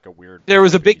this. Like a weird. There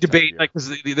was a big debate, because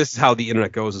this is how the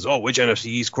internet goes: is which NFC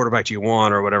East quarterback do you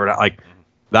want or whatever.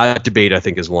 That debate, I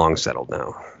think, is long settled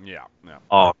now. Yeah.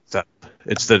 Oh,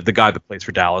 it's the guy that plays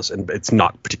for Dallas, and it's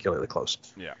not particularly close.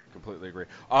 Yeah, completely agree.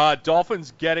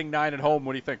 Dolphins getting 9 at home.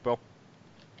 What do you think, Bill?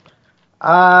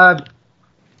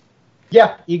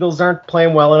 Yeah, Eagles aren't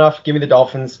playing well enough. Give me the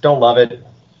Dolphins. Don't love it.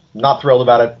 Not thrilled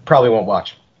about it. Probably won't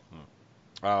watch.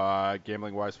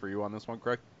 Gambling-wise for you on this one,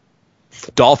 Craig?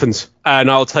 Dolphins. And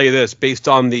I'll tell you this, based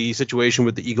on the situation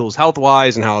with the Eagles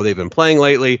health-wise and how they've been playing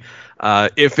lately,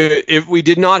 if we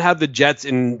did not have the Jets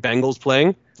and Bengals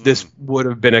playing, this would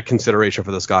have been a consideration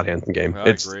for the Scott Hansen game. I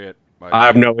agree. I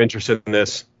have no interest in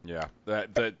this. Yeah,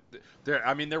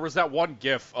 there was that one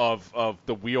gif of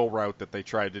the wheel route that they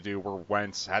tried to do where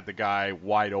Wentz had the guy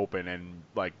wide open and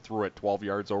threw it 12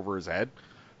 yards over his head.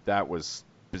 That was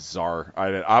bizarre.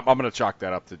 I'm going to chalk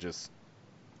that up to just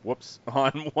whoops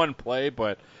on one play,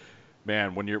 but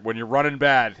man, when you're running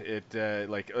bad,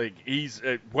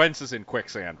 Wentz is in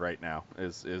quicksand right now.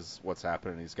 Is what's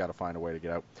happening. He's got to find a way to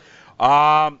get out.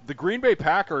 The Green Bay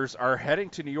Packers are heading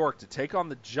to New York to take on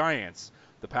the Giants.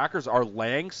 The Packers are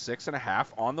laying 6.5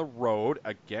 on the road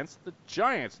against the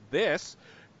Giants. This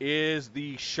is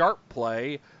the sharp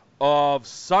play of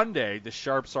Sunday. The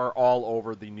sharps are all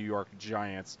over the New York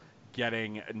Giants,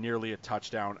 getting nearly a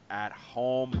touchdown at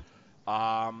home.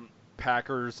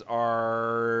 Packers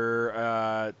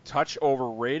are touch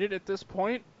overrated at this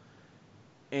point,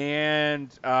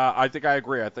 and I think I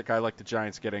agree. I think I like the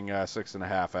Giants getting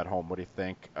 6.5 at home. What do you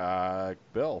think,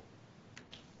 Bill?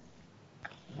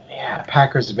 Yeah,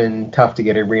 Packers have been tough to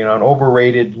get a read on.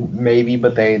 Overrated, maybe,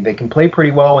 but they can play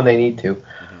pretty well when they need to.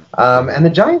 Mm-hmm. And the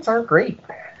Giants aren't great,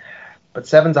 but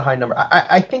 7's a high number.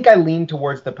 I think I lean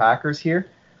towards the Packers here.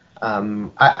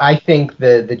 I think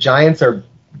the Giants are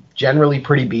generally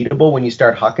pretty beatable when you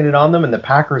start hucking it on them, and the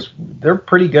Packers, they're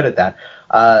pretty good at that.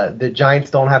 The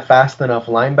Giants don't have fast enough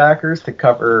linebackers to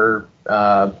cover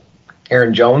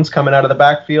Aaron Jones coming out of the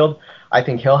backfield. I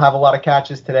think he'll have a lot of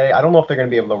catches today. I don't know if they're going to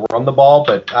be able to run the ball,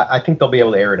 but I think they'll be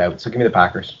able to air it out. So give me the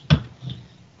Packers.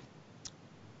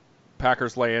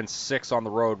 Packers lay in 6 on the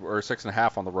road, or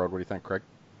 6.5 on the road. What do you think, Craig?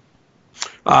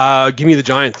 Give me the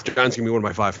Giants. The Giants are going to be one of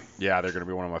my 5. Yeah, they're going to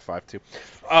be one of my 5 too.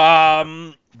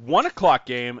 1:00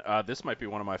 game. This might be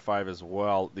one of my 5 as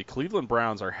well. The Cleveland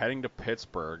Browns are heading to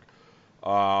Pittsburgh in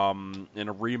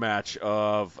a rematch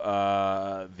of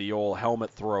the old helmet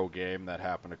throw game that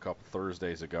happened a couple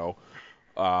Thursdays ago.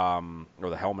 or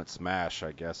the helmet smash,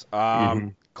 I guess.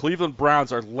 Cleveland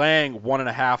Browns are laying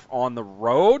 1.5 on the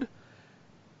road.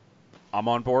 I'm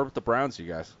on board with the Browns, you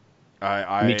guys.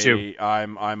 Me too.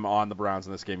 I'm on the Browns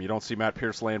in this game. You don't see Matt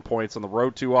Pierce laying points on the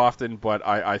road too often, but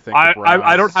I think the Browns...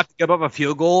 I don't have to give up a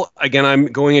field goal. Again, I'm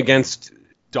going against...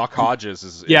 Duck Hodges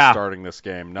is starting this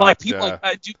game. Not,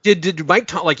 did Mike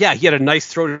Tom, he had a nice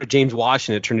throw to James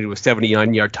Washington. It turned into a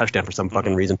 79-yard touchdown for some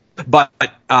fucking reason. But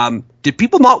did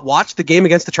people not watch the game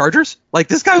against the Chargers?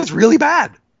 This guy was really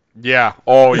bad. Yeah.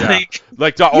 Oh, yeah. He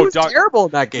was terrible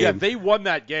in that game. Yeah, they won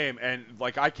that game, and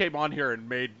I came on here and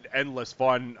made endless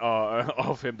fun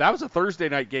of him. That was a Thursday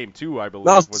night game too, I believe.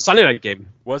 No, it was a Sunday night game.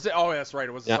 Was it? Oh, that's right.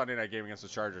 It was a Sunday night game against the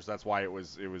Chargers. That's why it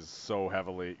was so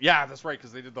heavily. Yeah, that's right,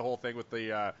 because they did the whole thing with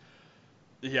the.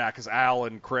 Because Al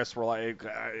and Chris were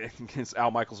Al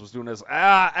Michaels was doing this.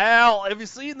 Al, have you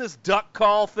seen this duck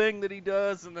call thing that he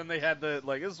does? And then they had this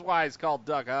is why he's called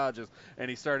Duck Hodges.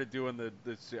 And he started doing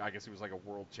I guess he was like a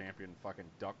world champion fucking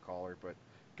duck caller, but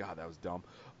God, that was dumb.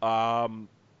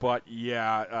 But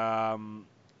yeah,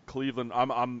 Cleveland.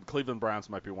 Cleveland Browns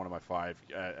might be one of my 5,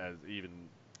 even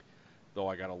though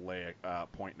I got to lay a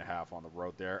 1.5 on the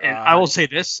road there. And I will say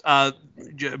this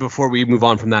before we move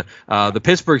on from that. The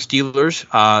Pittsburgh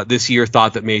Steelers this year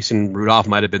thought that Mason Rudolph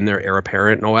might have been their heir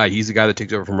apparent. No, he's the guy that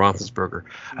takes over from Roethlisberger.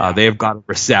 They have got a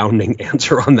resounding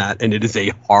answer on that, and it is a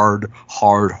hard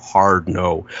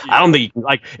no. Yeah. I don't think,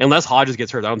 unless Hodges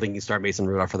gets hurt, I don't think you can start Mason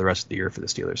Rudolph for the rest of the year for the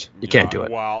Steelers. You can't do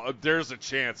it. Well, there's a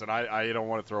chance, and I don't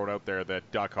want to throw it out there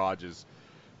that Duck Hodges,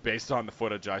 based on the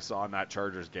footage I saw in that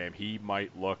Chargers game, he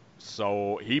might look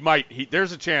so...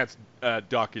 there's a chance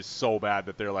Duck is so bad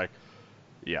that they're like,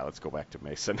 yeah, let's go back to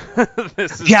Mason. Right? That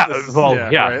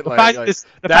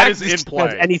is in play.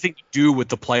 Has anything to do with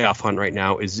the playoff hunt right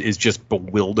now is just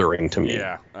bewildering to me.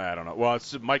 Yeah, I don't know. Well,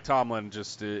 Mike Tomlin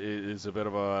just is a bit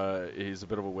of a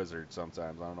wizard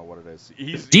sometimes. I don't know what it is.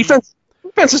 Defense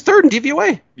is third in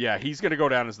DVOA. Yeah, he's going to go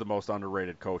down as the most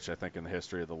underrated coach, I think, in the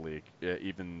history of the league,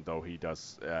 even though he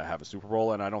does have a Super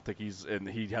Bowl, and I don't think he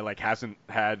hasn't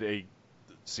had a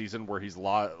season where he's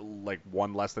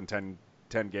won less than 10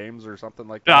 games or something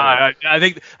like that. I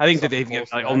think that they've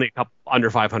only a couple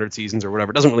under 500 seasons or whatever.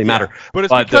 It doesn't really matter. But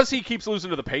it's because he keeps losing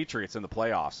to the Patriots in the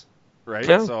playoffs. Right,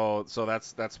 yeah. So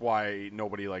that's why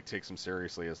nobody takes him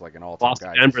seriously as an all-time lost guy.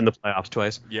 Lost Denver in the playoffs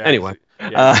twice. Yeah. Anyway,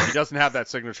 he doesn't have that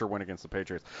signature win against the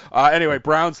Patriots. Anyway,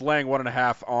 Browns laying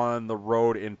 1.5 on the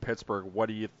road in Pittsburgh. What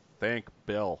do you think,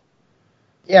 Bill?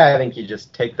 Yeah, I think you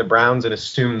just take the Browns and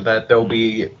assume that there'll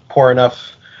be poor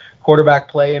enough quarterback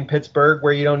play in Pittsburgh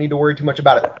where you don't need to worry too much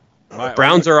about it.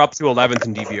 Browns are up to 11th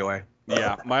in DVOA.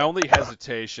 Yeah, my only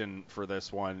hesitation for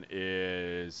this one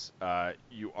is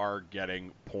you are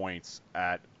getting points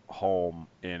at home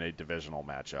in a divisional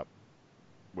matchup,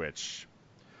 which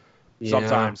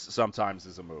sometimes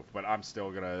is a move. But I'm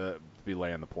still going to be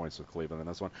laying the points with Cleveland in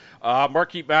this one.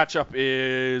 Marquee matchup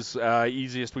is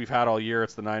easiest we've had all year.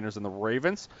 It's the Niners and the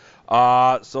Ravens.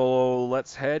 So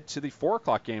let's head to the 4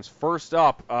 o'clock games. First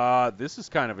up, this is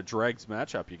kind of a dregs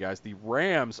matchup, you guys. The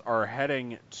Rams are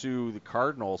heading to the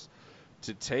Cardinals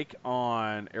to take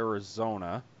on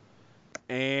Arizona.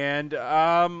 And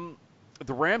the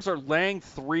Rams are laying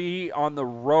 3 on the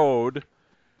road,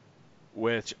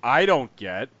 which I don't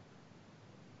get.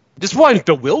 This one's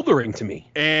bewildering to me.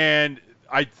 And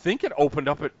I think it opened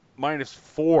up at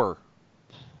 -4.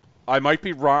 I might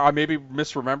be wrong. I may be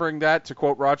misremembering that, to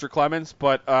quote Roger Clemens,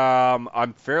 but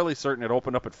I'm fairly certain it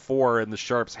opened up at 4 and the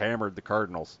Sharps hammered the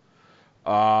Cardinals.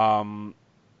 And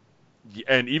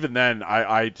even then,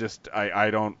 I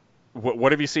don't.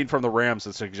 What have you seen from the Rams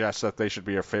that suggests that they should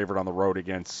be a favorite on the road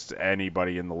against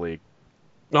anybody in the league?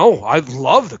 No, I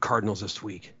love the Cardinals this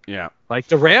week. Yeah,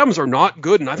 the Rams are not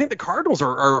good, and I think the Cardinals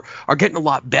are getting a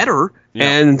lot better. Yeah.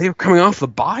 And they're coming off the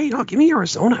bye. Give me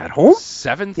Arizona at home.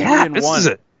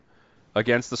 7-3-1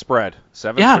 against the spread.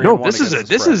 7-3-1. Yeah, no, this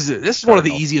is one of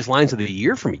the easiest lines of the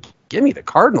year for me. Give me the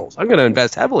Cardinals. I'm going to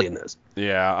invest heavily in this.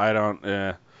 Yeah, I don't.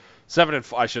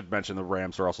 7-4. I should mention the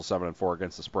Rams are also 7-4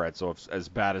 against the spread. So as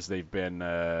bad as they've been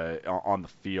on the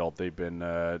field, they've been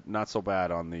not so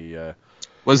bad on the.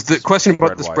 Was the question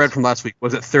about the spread from last week?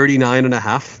 Was it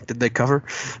 39.5? Did they cover?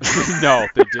 No,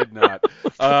 they did not.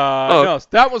 No,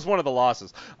 that was one of the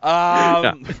losses.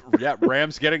 Yeah,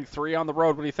 Rams getting 3 on the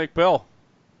road. What do you think, Bill?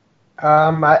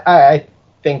 I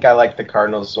think I like the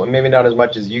Cardinals. Maybe not as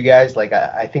much as you guys.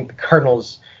 I think the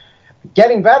Cardinals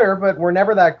getting better, but we're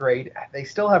never that great. They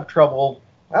still have trouble.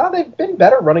 Well, they've been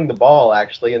better running the ball,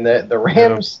 actually, and the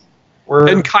Rams were...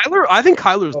 And Kyler, I think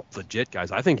Kyler's legit,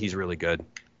 guys. I think he's really good.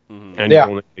 Mm-hmm. And he's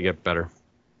only going to get better.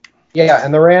 Yeah,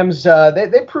 and the Rams,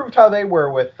 they proved how they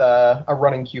were with a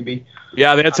running QB.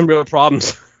 Yeah, they had some real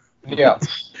problems. Yeah.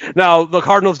 Now, the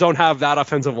Cardinals don't have that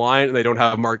offensive line, and they don't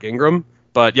have Mark Ingram,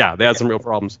 but yeah, they had some real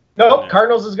problems. Nope,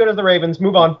 Cardinals as good as the Ravens.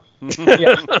 Move on.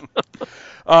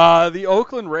 The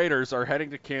Oakland Raiders are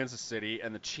heading to Kansas City,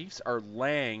 and the Chiefs are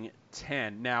laying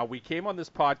 10. Now, we came on this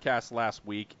podcast last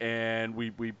week, and we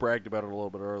bragged about it a little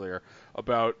bit earlier,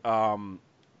 about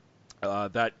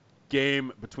that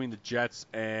game between the Jets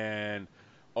and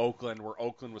Oakland, where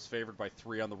Oakland was favored by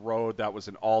 3 on the road. That was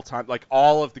an all-time, like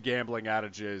all of the gambling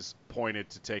adages pointed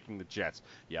to taking the Jets.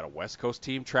 You had a West Coast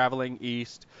team traveling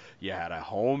east. You had a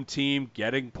home team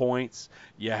getting points.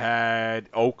 You had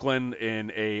Oakland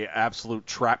in a absolute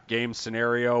trap game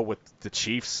scenario with the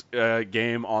Chiefs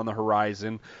game on the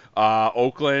horizon.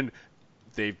 Oakland,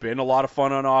 they've been a lot of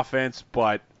fun on offense,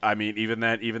 but I mean, even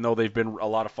though they've been a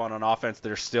lot of fun on offense,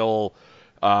 they're still,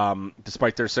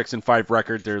 despite their 6-5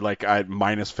 record, they're like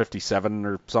minus 57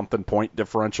 or something point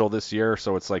differential this year,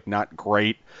 so it's like not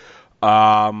great.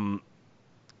 So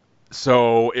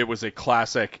it was a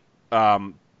classic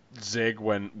zig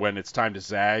when it's time to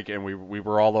zag, and we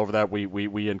were all over that.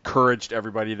 We encouraged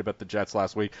everybody to bet the Jets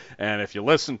last week, and if you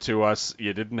listened to us,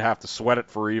 you didn't have to sweat it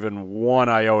for even one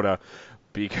iota,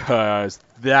 because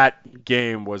that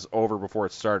game was over before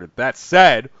it started. That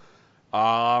said,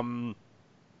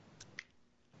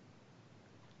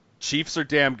 Chiefs are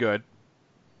damn good.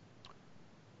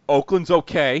 Oakland's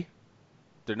okay.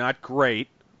 They're not great,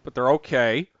 but they're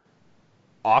okay.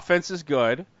 Offense is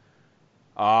good.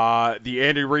 The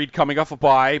Andy Reid coming off a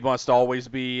bye must always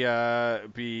be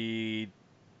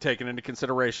taken into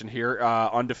consideration here.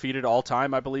 Undefeated all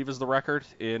time, I believe, is the record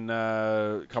in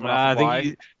coming off a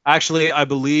bye. I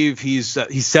believe he's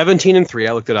 17-3.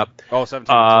 I looked it up. Oh,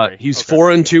 17-3. He's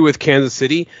 4-2 with Kansas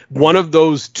City. One of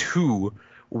those two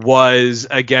was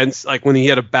against, like, when he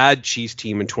had a bad Chiefs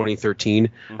team in 2013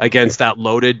 against that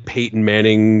loaded Peyton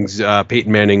Manning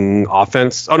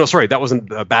offense. Oh no, sorry, that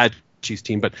wasn't a bad Chiefs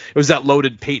team, but it was that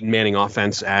loaded Peyton Manning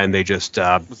offense, and they just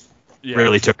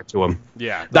really took it to him.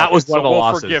 Yeah, that was one of the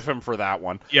losses. We'll forgive him for that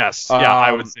one. Yes,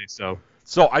 I would say so.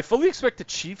 So I fully expect the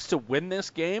Chiefs to win this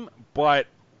game, but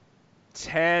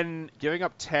giving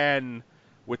up 10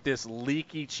 with this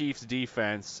leaky Chiefs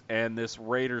defense and this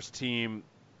Raiders team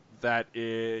that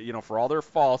is, for all their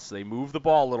faults, they move the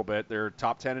ball a little bit. They're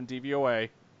top 10 in DVOA,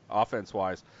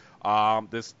 offense-wise.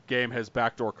 This game has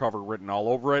backdoor cover written all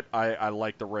over it. I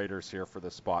like the Raiders here for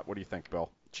this spot. What do you think,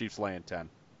 Bill? Chiefs laying 10.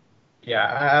 Yeah,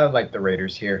 I like the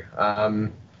Raiders here.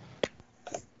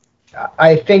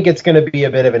 I think it's going to be a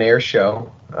bit of an air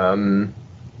show.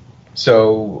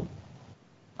 So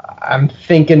I'm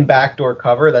thinking backdoor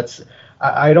cover.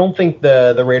 I don't think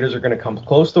the Raiders are going to come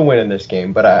close to winning this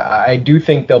game, but I do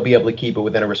think they'll be able to keep it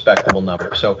within a respectable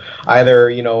number. So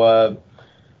either,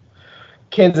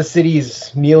 Kansas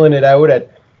City's kneeling it out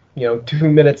at, 2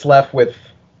 minutes left with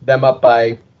them up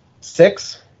by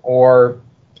 6, or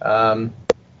the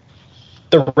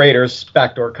Raiders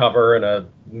backdoor cover and a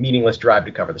meaningless drive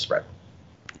to cover the spread.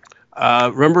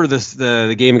 Remember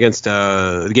the game against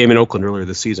the game in Oakland earlier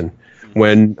this season,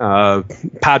 when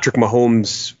Patrick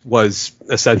Mahomes was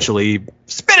essentially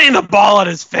spinning the ball at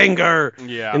his finger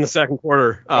in the second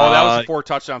quarter. That was a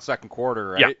 4-touchdown second quarter,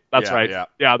 right? Yeah, that's right.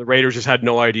 Yeah, the Raiders just had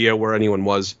no idea where anyone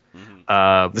was.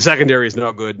 The secondary is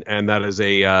not good, and that is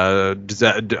a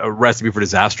recipe for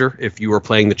disaster if you were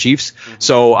playing the Chiefs.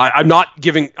 So I'm not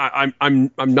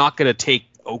not going to take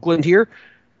Oakland here.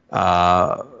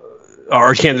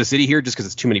 Or Kansas City here, just because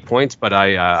it's too many points. But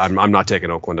I'm not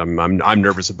taking Oakland. I'm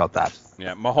nervous about that.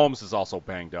 Yeah, Mahomes is also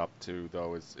banged up too,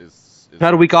 though. Is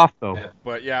had a week off though.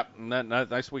 But yeah,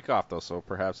 nice week off though. So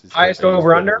perhaps he's highest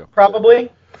over under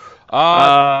probably.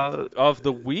 Of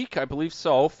the week, I believe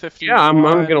so. 50. Yeah, I'm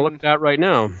going to look at that right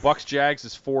now. Bucks Jags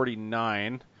is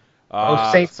 49.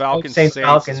 Falcons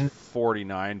is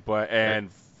 49, and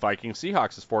Vikings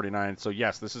Seahawks is 49. So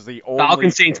yes, this is the only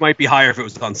Falcons Saints might be higher if it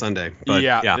was on Sunday. But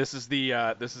yeah, this is the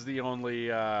only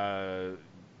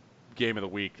game of the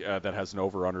week that has an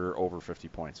over-under over 50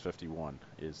 points. 51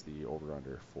 is the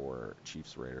over-under for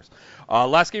Chiefs Raiders.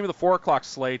 Last game of the 4 o'clock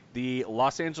slate, the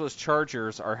Los Angeles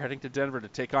Chargers are heading to Denver to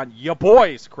take on ya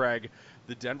boys, Craig,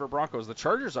 the Denver Broncos. The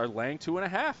Chargers are laying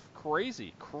 2.5.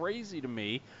 Crazy to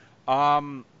me.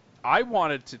 I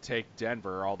wanted to take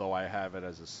Denver, although I have it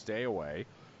as a stay away.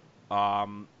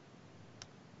 But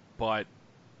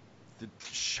the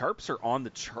Sharps are on the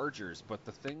Chargers. But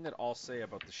the thing that I'll say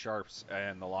about the Sharps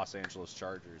and the Los Angeles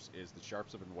Chargers is the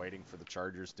Sharps have been waiting for the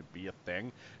Chargers to be a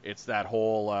thing. It's that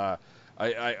whole I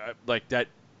like that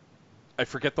I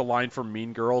forget the line from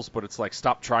Mean Girls, but it's like,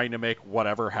 stop trying to make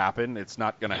whatever happen. It's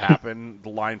not going to happen. The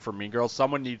line from Mean Girls.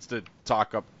 Someone needs to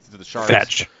talk up to the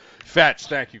Sharks. Fetch.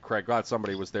 Thank you, Craig. Glad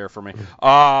somebody was there for me.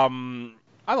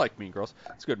 I like Mean Girls.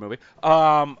 It's a good movie.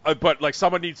 But like,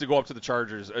 someone needs to go up to the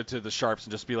Chargers, to the Sharps,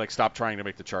 and just be like, stop trying to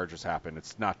make the Chargers happen.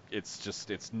 It's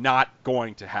not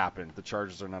going to happen. The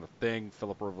Chargers are not a thing.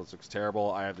 Philip Rivers looks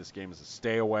terrible. I have this game as a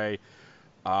stay away.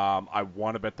 I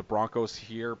want to bet the Broncos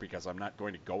here because I'm not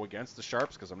going to go against the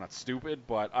Sharps because I'm not stupid.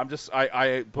 But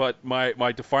but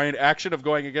my defiant action of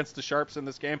going against the Sharps in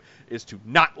this game is to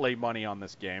not lay money on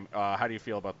this game. How do you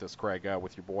feel about this, Craig?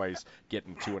 With your boys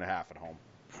getting 2.5 at home?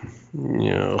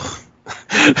 Yeah. I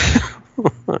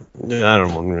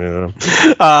don't know.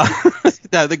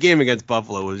 The game against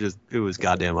Buffalo was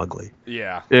goddamn ugly.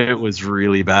 Yeah. It was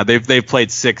really bad. They've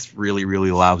played 6 really,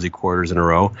 really lousy quarters in a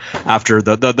row. After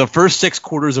the first 6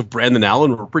 quarters of Brandon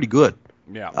Allen were pretty good.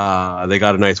 Yeah. They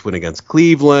got a nice win against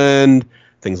Cleveland.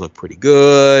 Things look pretty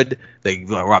good. They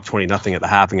were up 20-0 at the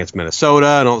half against Minnesota,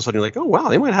 and all of a sudden you're like, oh, wow,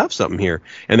 they might have something here.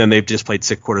 And then they've just played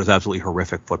 6 quarters of absolutely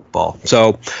horrific football.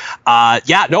 So, I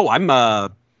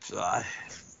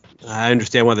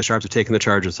understand why the Sharps are taking the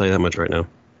Chargers, I'll tell you that much right now.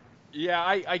 Yeah,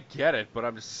 I get it, but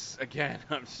I'm just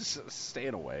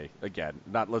staying away. Again,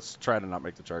 let's try to not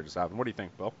make the Chargers happen. What do you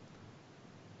think, Bill?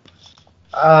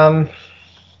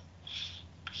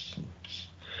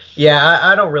 Yeah,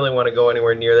 I don't really want to go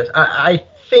anywhere near this. I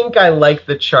think I like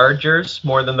the Chargers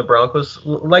more than the Broncos.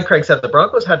 Like Craig said, the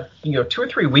Broncos had 2 or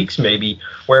 3 weeks maybe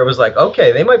where it was like,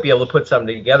 okay, they might be able to put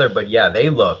something together, but yeah, they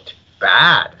looked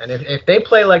bad. And if they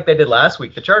play like they did last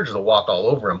week, the Chargers will walk all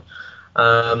over them.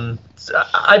 So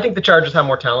I think the Chargers have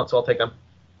more talent, so I'll take them.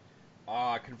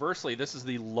 Conversely, this is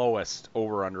the lowest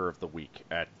over-under of the week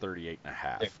at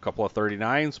 38.5. A couple of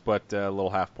 39s, but a little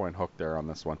half-point hook there on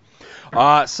this one.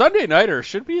 Sunday Nighter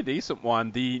should be a decent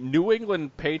one. The New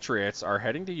England Patriots are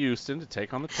heading to Houston to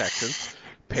take on the Texans.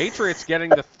 Patriots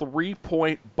getting the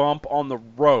 3-point bump on the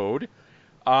road.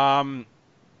 Gambling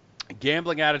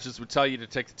adages would tell you to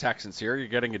take the Texans here. You're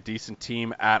getting a decent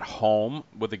team at home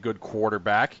with a good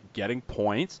quarterback, getting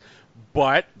points.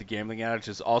 But the gambling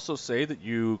adages also say that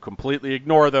you completely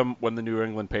ignore them when the New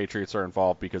England Patriots are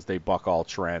involved because they buck all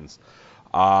trends.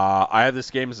 I have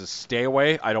this game as a stay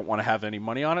away. I don't want to have any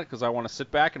money on it because I want to sit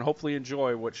back and hopefully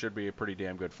enjoy what should be a pretty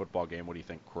damn good football game. What do you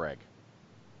think, Craig?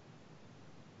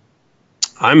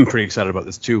 I'm pretty excited about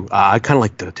this too. I kind of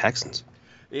like the Texans.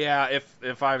 Yeah,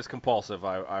 if I was compulsive,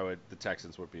 I would. The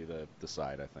Texans would be the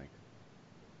side, I think.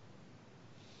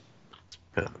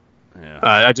 Yeah. Yeah.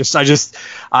 I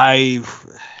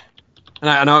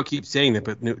know I keep saying that,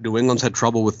 but New England's had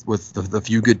trouble with the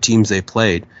few good teams they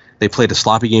played. They played a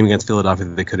sloppy game against Philadelphia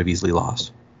that they could have easily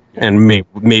lost, and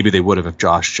maybe they would have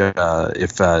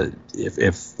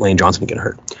if Lane Johnson get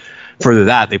hurt. Further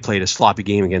that, they played a sloppy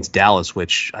game against Dallas,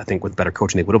 which I think with better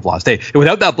coaching they would have lost.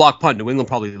 Without that block punt, New England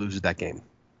probably loses that game.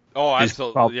 Oh,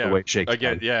 absolutely. Yeah. The way it shakes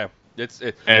Again, down. yeah.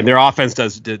 And their offense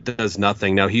does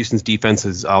nothing. Now, Houston's defense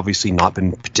has obviously not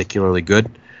been particularly good.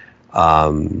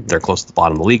 They're close to the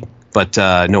bottom of the league. But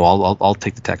no, I'll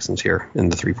take the Texans here in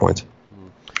the 3 points.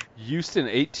 Houston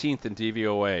 18th in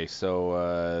DVOA,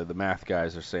 so the math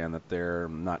guys are saying that they're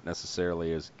not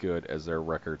necessarily as good as their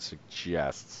record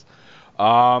suggests.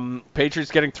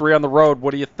 Patriots getting 3 on the road.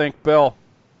 What do you think, Bill?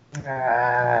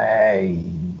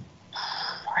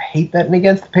 I hate betting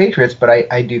against the Patriots, but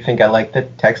I do think I like the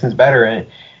Texans better.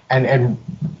 And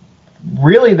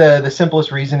really the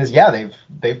simplest reason is, yeah,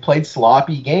 they've played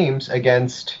sloppy games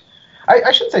against –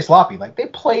 I shouldn't say sloppy. Like, they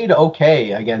played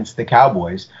okay against the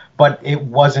Cowboys, but it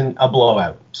wasn't a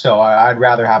blowout. So I'd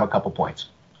rather have a couple points.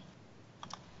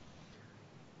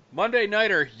 Monday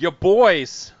Nighter, your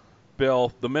boys,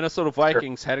 Bill, the Minnesota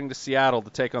Vikings heading to Seattle to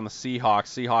take on the Seahawks.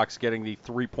 Seahawks getting the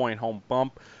 3-point home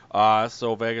bump.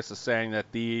 So Vegas is saying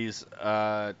that these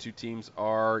two teams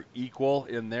are equal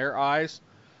in their eyes.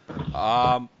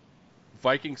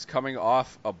 Vikings coming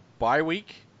off a bye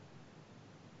week.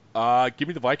 Give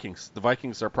me the Vikings. The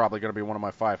Vikings are probably going to be one of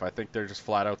my 5. I think they're just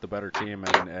flat out the better team,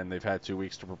 and they've had 2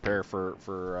 weeks to prepare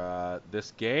for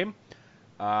this game.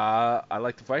 I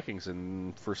like the Vikings,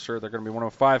 and for sure they're going to be one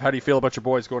of my 5. How do you feel about your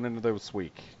boys going into this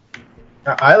week?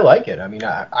 I like it. I mean,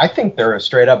 I think they're a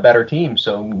straight-up better team,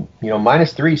 so,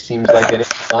 -3 seems like an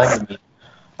line to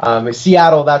me.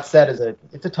 Seattle, that said,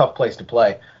 it's a tough place to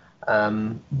play.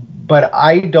 But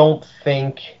I don't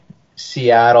think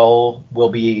Seattle will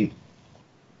be...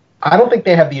 I don't think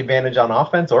they have the advantage on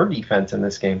offense or defense in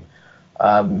this game.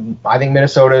 I think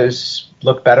Minnesota's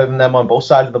looked better than them on both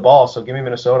sides of the ball, so give me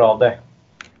Minnesota all day.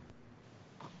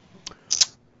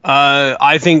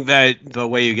 I think that the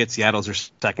way you get Seattle's their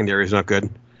secondary is not good.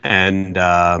 And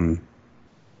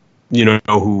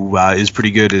who is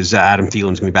pretty good is Adam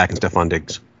Thielen's going to be back in Stephon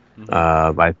Diggs.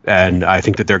 And I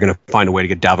think that they're going to find a way to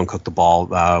get Dalvin Cook the ball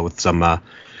with some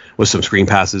screen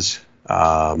passes.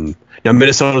 Now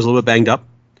Minnesota's a little bit banged up.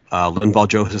 Linval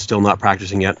Joseph is still not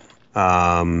practicing yet.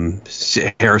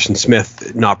 Harrison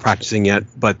Smith not practicing yet,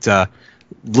 but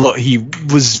he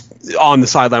was on the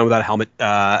sideline without a helmet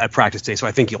at practice day, so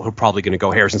I think he'll probably going to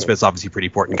go. Harrison Smith's obviously a pretty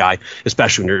important guy,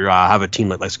 especially when you have a team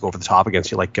that likes to go over the top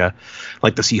against you, like the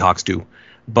Seahawks do.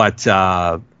 But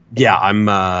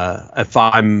if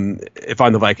I'm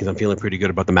the Vikings, I'm feeling pretty good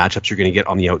about the matchups you're going to get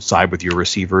on the outside with your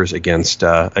receivers against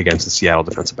the Seattle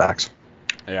defensive backs.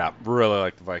 Yeah, really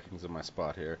like the Vikings in my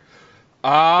spot here.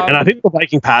 And I think the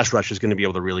Viking pass rush is going to be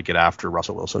able to really get after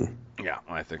Russell Wilson. Yeah,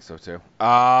 I think so too.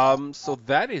 So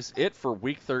that is it for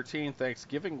Week 13,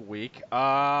 Thanksgiving week.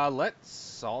 All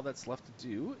that's left to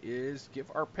do is give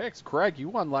our picks. Craig, you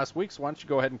won last week, so why don't you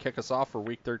go ahead and kick us off for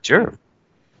Week 13? Sure.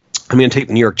 I'm going to take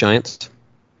the New York Giants.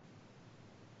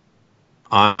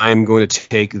 I'm going to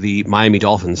take the Miami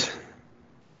Dolphins.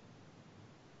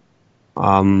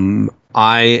 I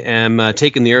am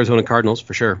taking the Arizona Cardinals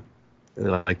for sure.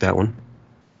 Really like that one.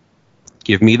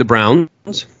 Give me the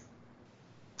Browns.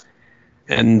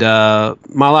 And my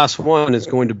last one is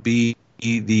going to be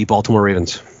the Baltimore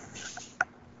Ravens.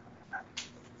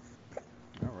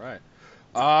 All right.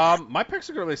 My picks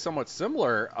are going to be somewhat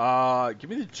similar. Give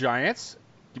me the Giants.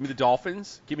 Give me the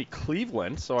Dolphins. Give me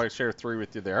Cleveland. So I share 3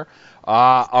 with you there.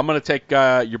 I'm going to take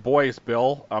your boys,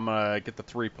 Bill. I'm going to get the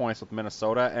 3 points with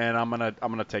Minnesota, and I'm going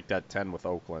to take that 10 with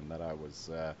Oakland that I was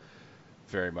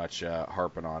very much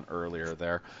harping on earlier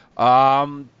there.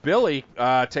 Billy,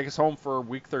 take us home for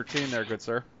Week 13 there, good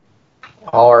sir.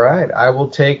 All right. I will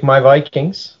take my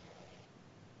Vikings.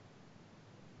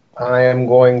 I am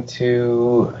going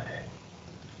to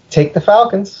take the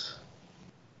Falcons.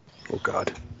 Oh,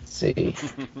 God. Let's see.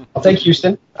 I'll take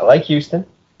Houston. I like Houston.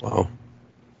 Wow.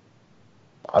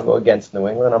 I'll go against New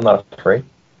England. I'm not afraid.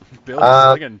 Billy's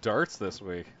slinging darts this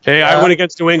week. Hey, I went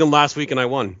against New England last week and I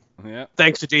won. Yeah.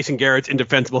 Thanks to Jason Garrett's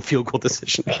indefensible field goal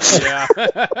decision. Yeah.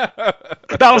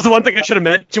 That was the one thing I should have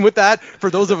mentioned with that. For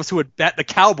those of us who had bet the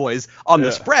Cowboys on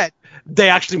the spread, they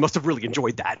actually must have really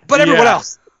enjoyed that. But everyone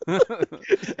else,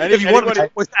 if you wanted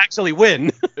to actually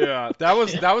win. Yeah, that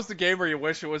was the game where you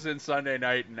wish it was in Sunday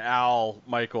night, and Al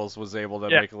Michaels was able to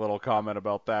make a little comment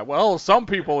about that. Well, some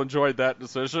people enjoyed that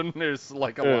decision. There's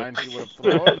like a line he would have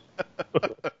thrown.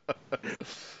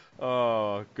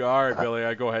 Oh, God, Billy,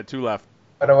 I go ahead. 2 left.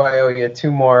 What do I owe you?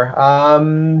 2 more.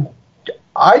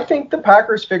 I think the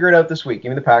Packers figure it out this week. Give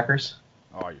me the Packers.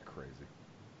 Oh, you're crazy.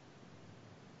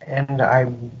 And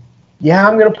I'm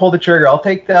going to pull the trigger. I'll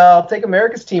take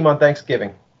America's team on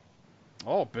Thanksgiving.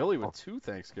 Oh, Billy with 2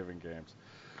 Thanksgiving games.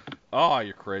 Oh,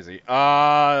 you're crazy.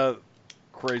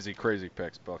 Crazy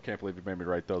picks, Bill. Can't believe you made me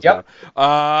write those down.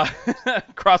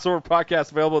 Crossover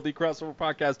Podcast available at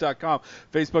thecrossoverpodcast.com,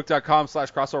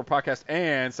 facebook.com/crossoverpodcast,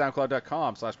 and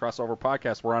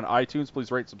soundcloud.com/crossoverpodcast. We're on iTunes.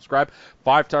 Please rate and subscribe.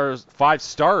 5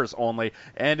 stars only.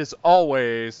 And as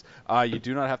always, you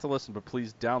do not have to listen, but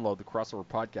please download the Crossover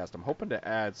Podcast. I'm hoping to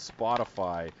add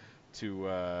Spotify to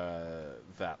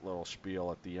that little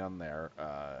spiel at the end there.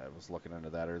 I was looking into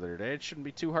that earlier today. It shouldn't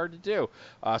be too hard to do.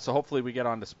 So hopefully we get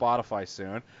onto Spotify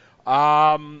soon.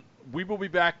 We will be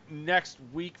back next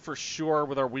week for sure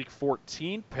with our Week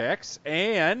 14 picks.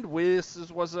 And this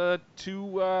was a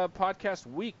 2 podcast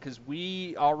week because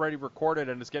we already recorded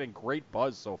and it's getting great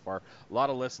buzz so far. A lot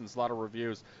of listens, a lot of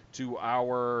reviews to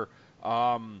our...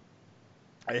 I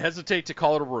hesitate to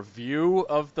call it a review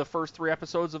of the first 3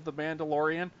 episodes of The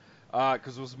Mandalorian.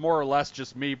 Because it was more or less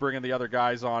just me bringing the other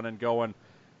guys on and going,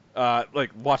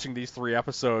 watching these 3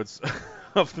 episodes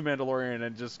of The Mandalorian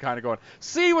and just kind of going,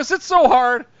 see, was it so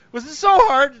hard? Was it so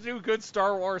hard to do good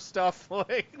Star Wars stuff?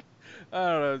 I don't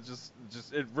know,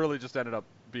 it really just ended up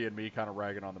being me kind of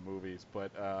ragging on the movies.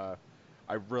 But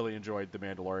I really enjoyed The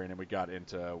Mandalorian, and we got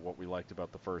into what we liked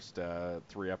about the first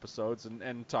 3 episodes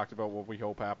and talked about what we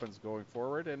hope happens going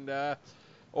forward. And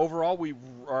overall, we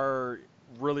are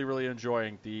really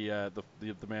enjoying the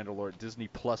Mandalorian. Disney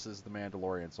Plus's The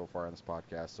Mandalorian so far on this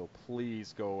podcast, so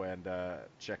please go and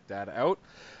check that out.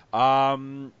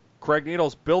 Craig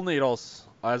Needles, Bill Needles,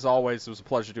 as always, it was a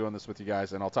pleasure doing this with you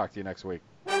guys, and I'll talk to you next week.